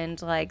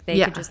and like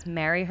they could just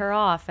marry her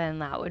off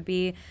and that would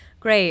be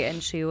great,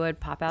 and she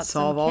would pop out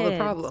solve all kids. The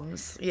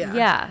problems.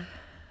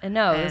 And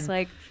no, it's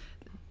like,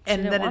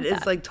 and then it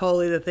is like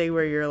totally the thing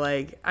where you're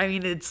like, I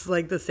mean, it's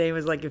like the same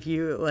as like if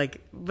you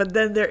like, but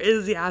then there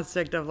is the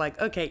aspect of like,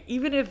 okay,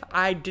 even if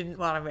I didn't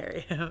want to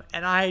marry him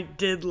and I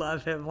did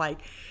love him, like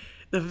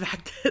the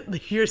fact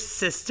that your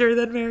sister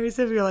then marries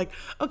him, you're like,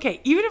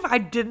 okay, even if I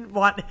didn't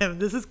want him,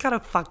 this is kind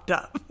of fucked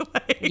up.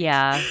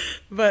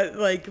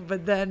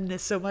 But then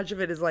so much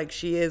of it is like,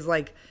 she is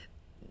like,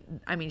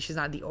 I mean, she's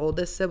not the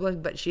oldest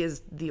sibling, but she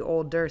is the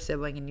older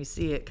sibling, and you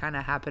see it kind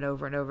of happen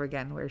over and over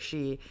again where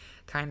she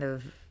kind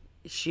of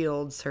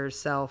shields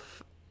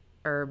herself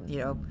or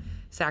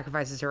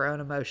sacrifices her own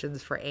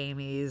emotions for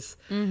Amy's.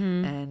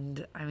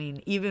 And I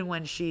mean, even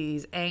when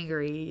she's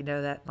angry,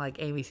 that like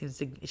Amy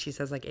she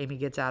says like Amy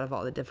gets out of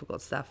all the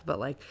difficult stuff, but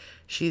like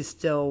she's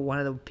still one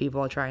of the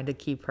people trying to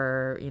keep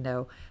her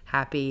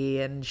happy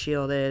and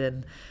shielded.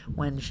 And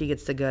when she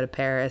gets to go to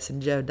Paris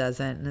and Joe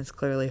doesn't, and it's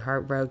clearly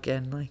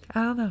heartbroken, like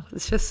I don't know,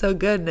 it's just so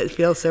good and it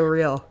feels so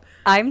real.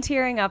 I'm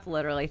tearing up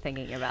literally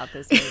thinking about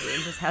this movie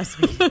and just how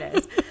sweet it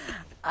is.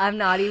 I'm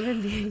not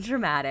even being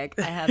dramatic.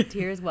 I have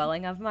tears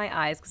welling up my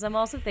eyes because I'm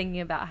also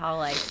thinking about how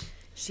like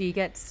she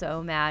gets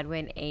so mad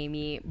when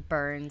Amy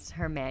burns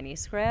her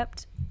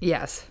manuscript.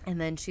 Yes. And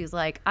then she's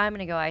like, I'm going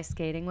to go ice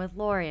skating with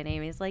Laurie. And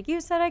Amy's like, you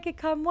said I could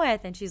come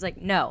with. And she's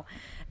like, no.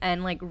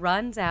 And like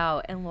runs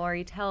out, and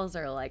Laurie tells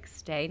her like,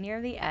 stay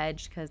near the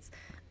edge because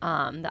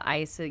the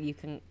ice,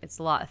 it's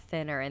a lot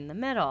thinner in the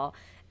middle.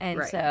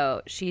 And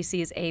so she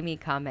sees Amy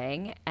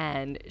coming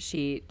and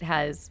she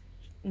has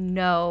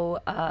no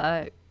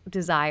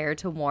desire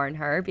to warn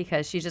her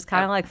because she's just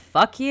kind of like,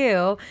 fuck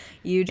you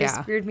just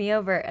screwed me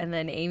over. And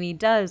then Amy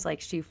does, like,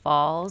 she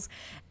falls,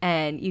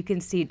 and you can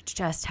see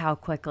just how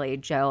quickly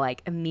Joe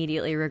like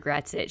immediately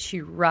regrets it. She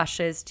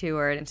rushes to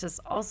her, and it's just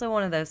also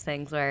one of those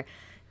things where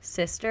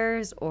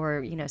sisters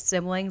or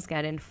siblings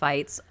get in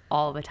fights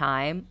all the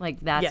time. Like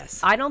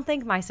that's I don't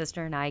think my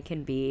sister and I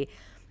can be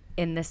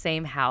in the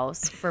same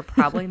house for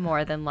probably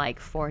more than like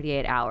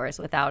 48 hours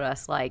without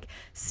us like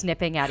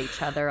snipping at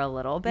each other a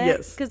little bit.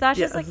 Yes. Because that's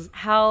just Yes. like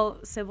how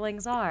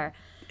siblings are.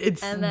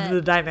 It's And then-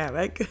 the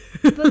dynamic.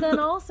 But then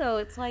also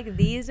it's like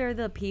these are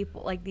the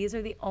people, like these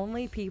are the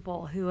only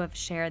people who have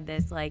shared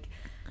this like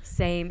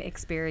same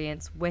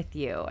experience with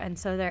you. And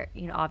so there,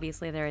 you know,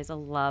 obviously there is a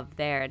love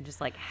there, and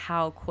just like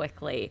how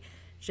quickly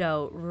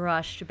Joe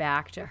rushed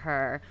back to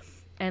her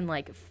and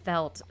like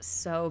felt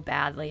so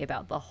badly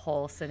about the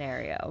whole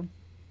scenario.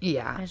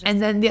 Yeah. It's just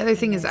And then the other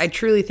thing is, I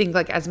truly think,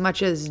 like, as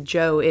much as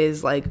Joe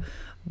is, like,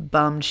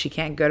 bummed she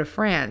can't go to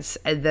France,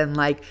 and then,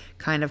 like,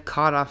 kind of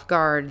caught off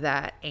guard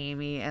that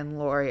Amy and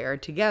Lori are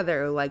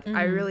together, like,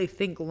 I really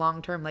think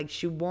long term, like,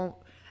 she won't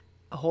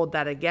hold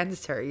that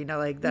against her, you know,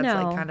 like, that's,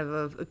 No. like, kind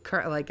of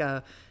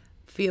a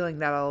feeling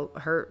that'll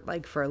hurt,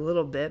 like, for a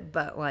little bit,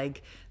 but,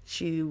 like,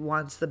 she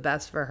wants the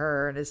best for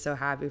her and is so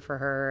happy for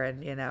her,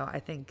 and, you know, I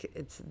think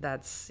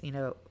that's, you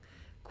know,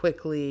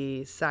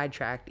 quickly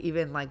sidetracked,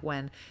 even like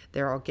when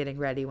they're all getting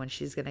ready, when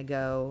she's gonna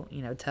go,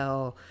 you know,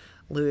 tell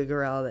Louis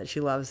Garrel that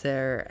she loves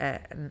her,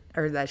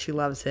 or that she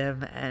loves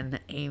him, and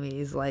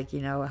Amy's like,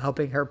 you know,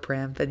 helping her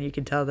primp, and you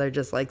can tell they're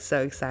just like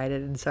so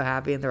excited and so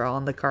happy, and they're all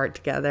in the cart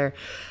together,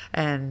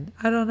 and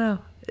I don't know,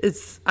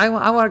 I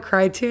want to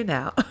cry too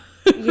now.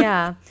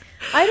 Yeah.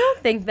 I don't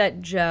think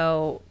that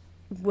Joe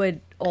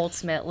would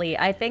ultimately,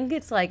 I think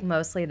it's like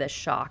mostly the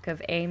shock of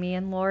Amy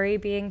and Lori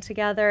being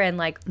together, and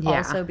like Yeah.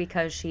 also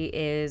because she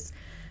is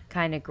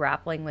kind of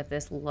grappling with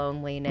this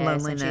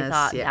loneliness and she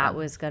thought yeah. that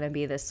was going to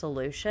be the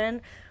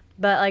solution.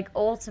 But like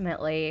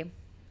ultimately,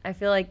 I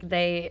feel like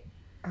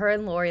her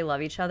and Lori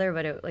love each other,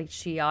 but like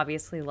she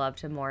obviously loved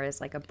him more as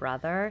like a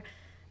brother.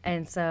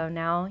 And so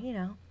now, you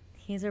know,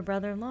 he's her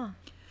brother-in-law,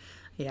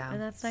 Yeah,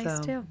 and that's nice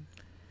so, too.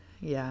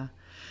 Yeah.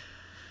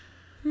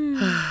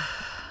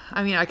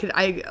 I mean, I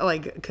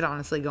could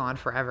honestly go on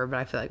forever, but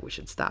I feel like we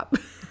should stop.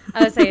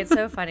 I would say it's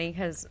so funny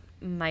because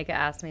Micah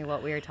asked me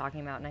what we were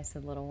talking about, and I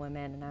said Little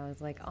Women, and I was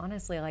like,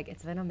 honestly, like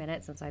it's been a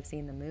minute since I've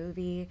seen the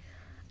movie.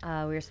 We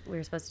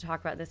were supposed to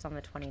talk about this on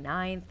the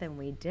 29th, and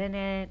we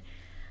didn't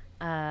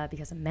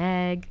because of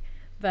Meg.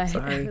 But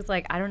Sorry. I was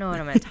like, I don't know what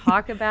I'm going to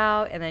talk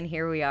about, and then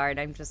here we are, and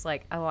I'm just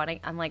like,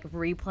 I'm like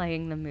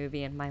replaying the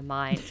movie in my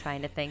mind,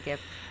 trying to think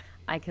if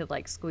I could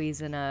like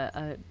squeeze in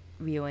a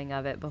viewing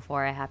of it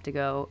before I have to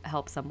go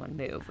help someone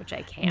move, which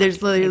I can't.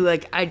 There's literally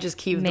like, I just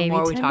keep, the Maybe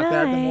more we talk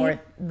about it, tonight.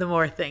 the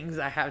more things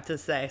I have to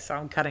say, so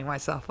I'm cutting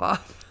myself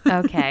off.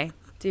 Okay.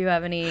 Do you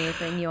have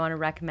anything you want to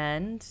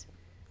recommend?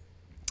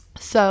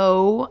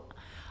 So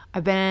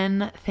I've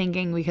been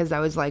thinking, because I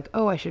was like,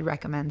 oh, I should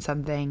recommend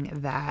something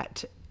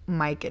that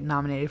might get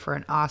nominated for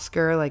an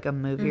Oscar, like a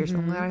movie or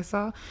something that I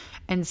saw.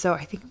 And so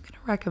I think I'm going to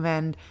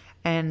recommend,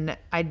 and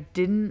I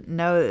didn't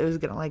know that it was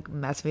going to like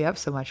mess me up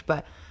so much,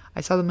 but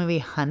I saw the movie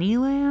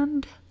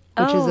Honeyland,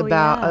 which is Oh,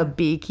 about yeah. a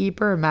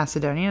beekeeper in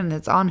Macedonia, and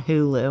it's on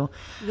Hulu.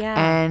 Yeah.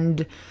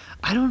 And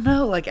I don't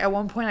know, like at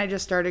one point I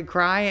just started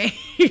crying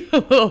a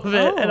little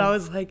bit, and I Oh.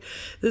 was like,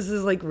 this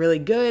is like really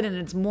good, and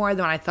it's more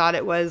than I thought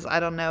it was. I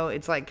don't know,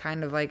 it's like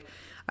kind of like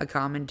a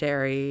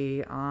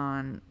commentary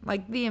on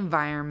like the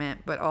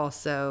environment, but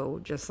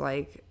also just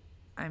like,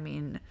 I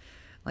mean,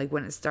 like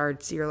when it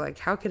starts, you're like,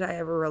 how could I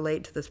ever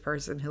relate to this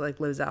person who like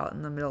lives out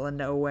in the middle of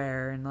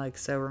nowhere and like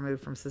so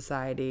removed from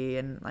society,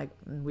 and like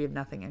we have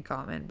nothing in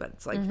common, but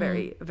it's like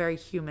very, very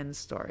human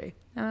story,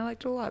 and I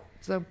liked it a lot.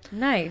 So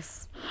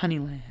Nice.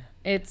 Honeyland.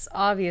 It's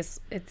obvious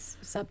it's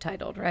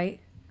subtitled, right?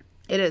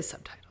 It is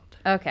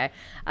subtitled. Okay.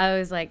 I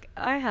was like,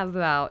 I have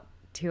about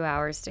 2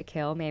 hours to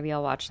kill. Maybe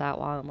I'll watch that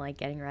while I'm like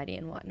getting ready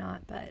and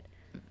whatnot. But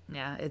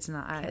Yeah, it's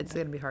not. It's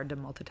gonna be hard to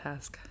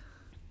multitask.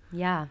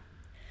 yeah.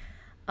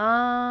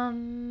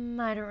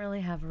 I don't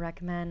really have a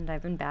recommend.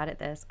 I've been bad at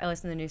this. I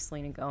listened to the new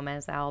Selena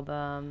Gomez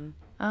album.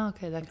 Oh,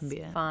 okay, that can be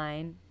it.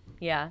 Fine.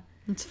 Yeah.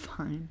 It's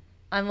fine.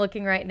 I'm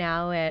looking right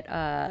now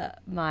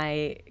at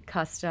my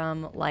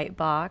custom light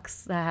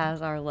box that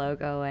has our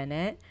logo in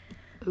it.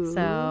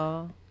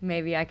 So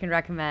maybe I can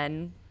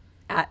recommend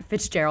at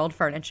Fitzgerald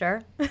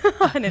Furniture on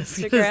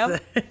Instagram.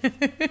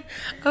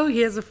 Oh,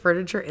 he has a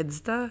furniture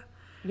Insta?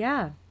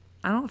 Yeah,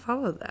 I don't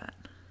follow that.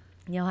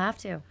 you'll have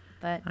to.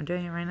 But I'm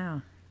doing it right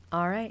now.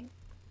 all right.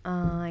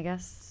 I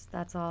guess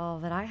that's all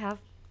that I have.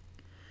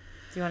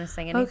 Do you want to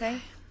sing anything?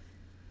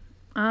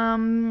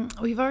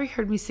 We've already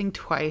heard me sing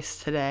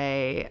twice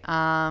today.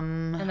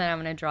 And then I'm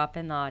going to drop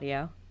in the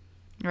audio.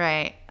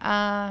 Right.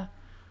 I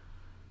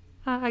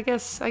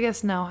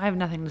guess no. I have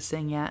nothing to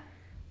sing yet.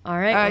 All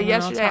right. well, then I'll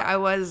Yesterday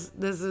talk-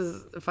 this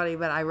is funny,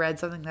 but I read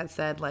something that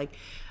said like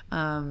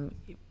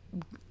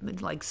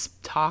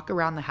talk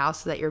around the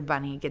house so that your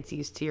bunny gets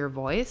used to your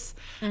voice.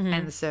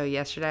 And so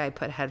yesterday I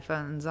put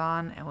headphones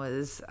on and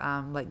was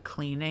like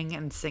cleaning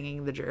and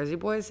singing the Jersey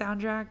Boys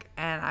soundtrack,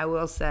 and I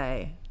will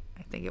say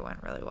I think it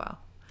went really well.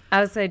 I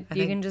would say you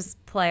think- can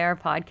just play our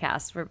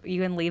podcast.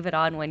 You can leave it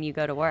on when you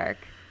go to work.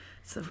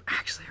 It's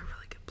actually a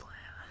really good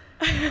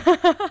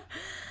plan.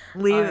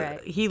 All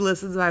right. He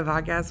listens to my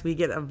podcast. We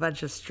get a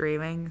bunch of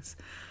streamings.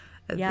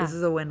 Yeah. This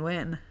is a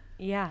win-win.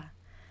 Yeah.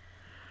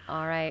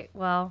 All right.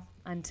 Well,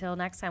 until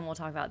next time, we'll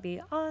talk about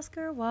the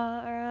Oscar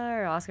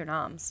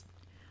noms.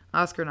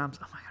 Oscar noms.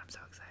 Oh my God, I'm so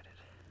excited.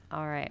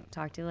 All right.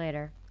 Talk to you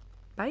later.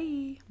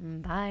 Bye.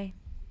 Bye.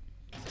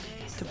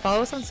 To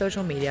follow us on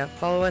social media,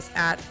 follow us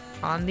at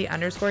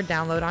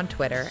 @on_the_download on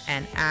Twitter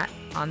and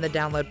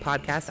 @onthedownload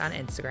podcast on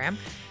Instagram.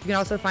 You can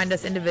also find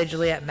us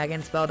individually at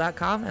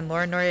meganspell.com and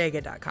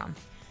laurenoriega.com.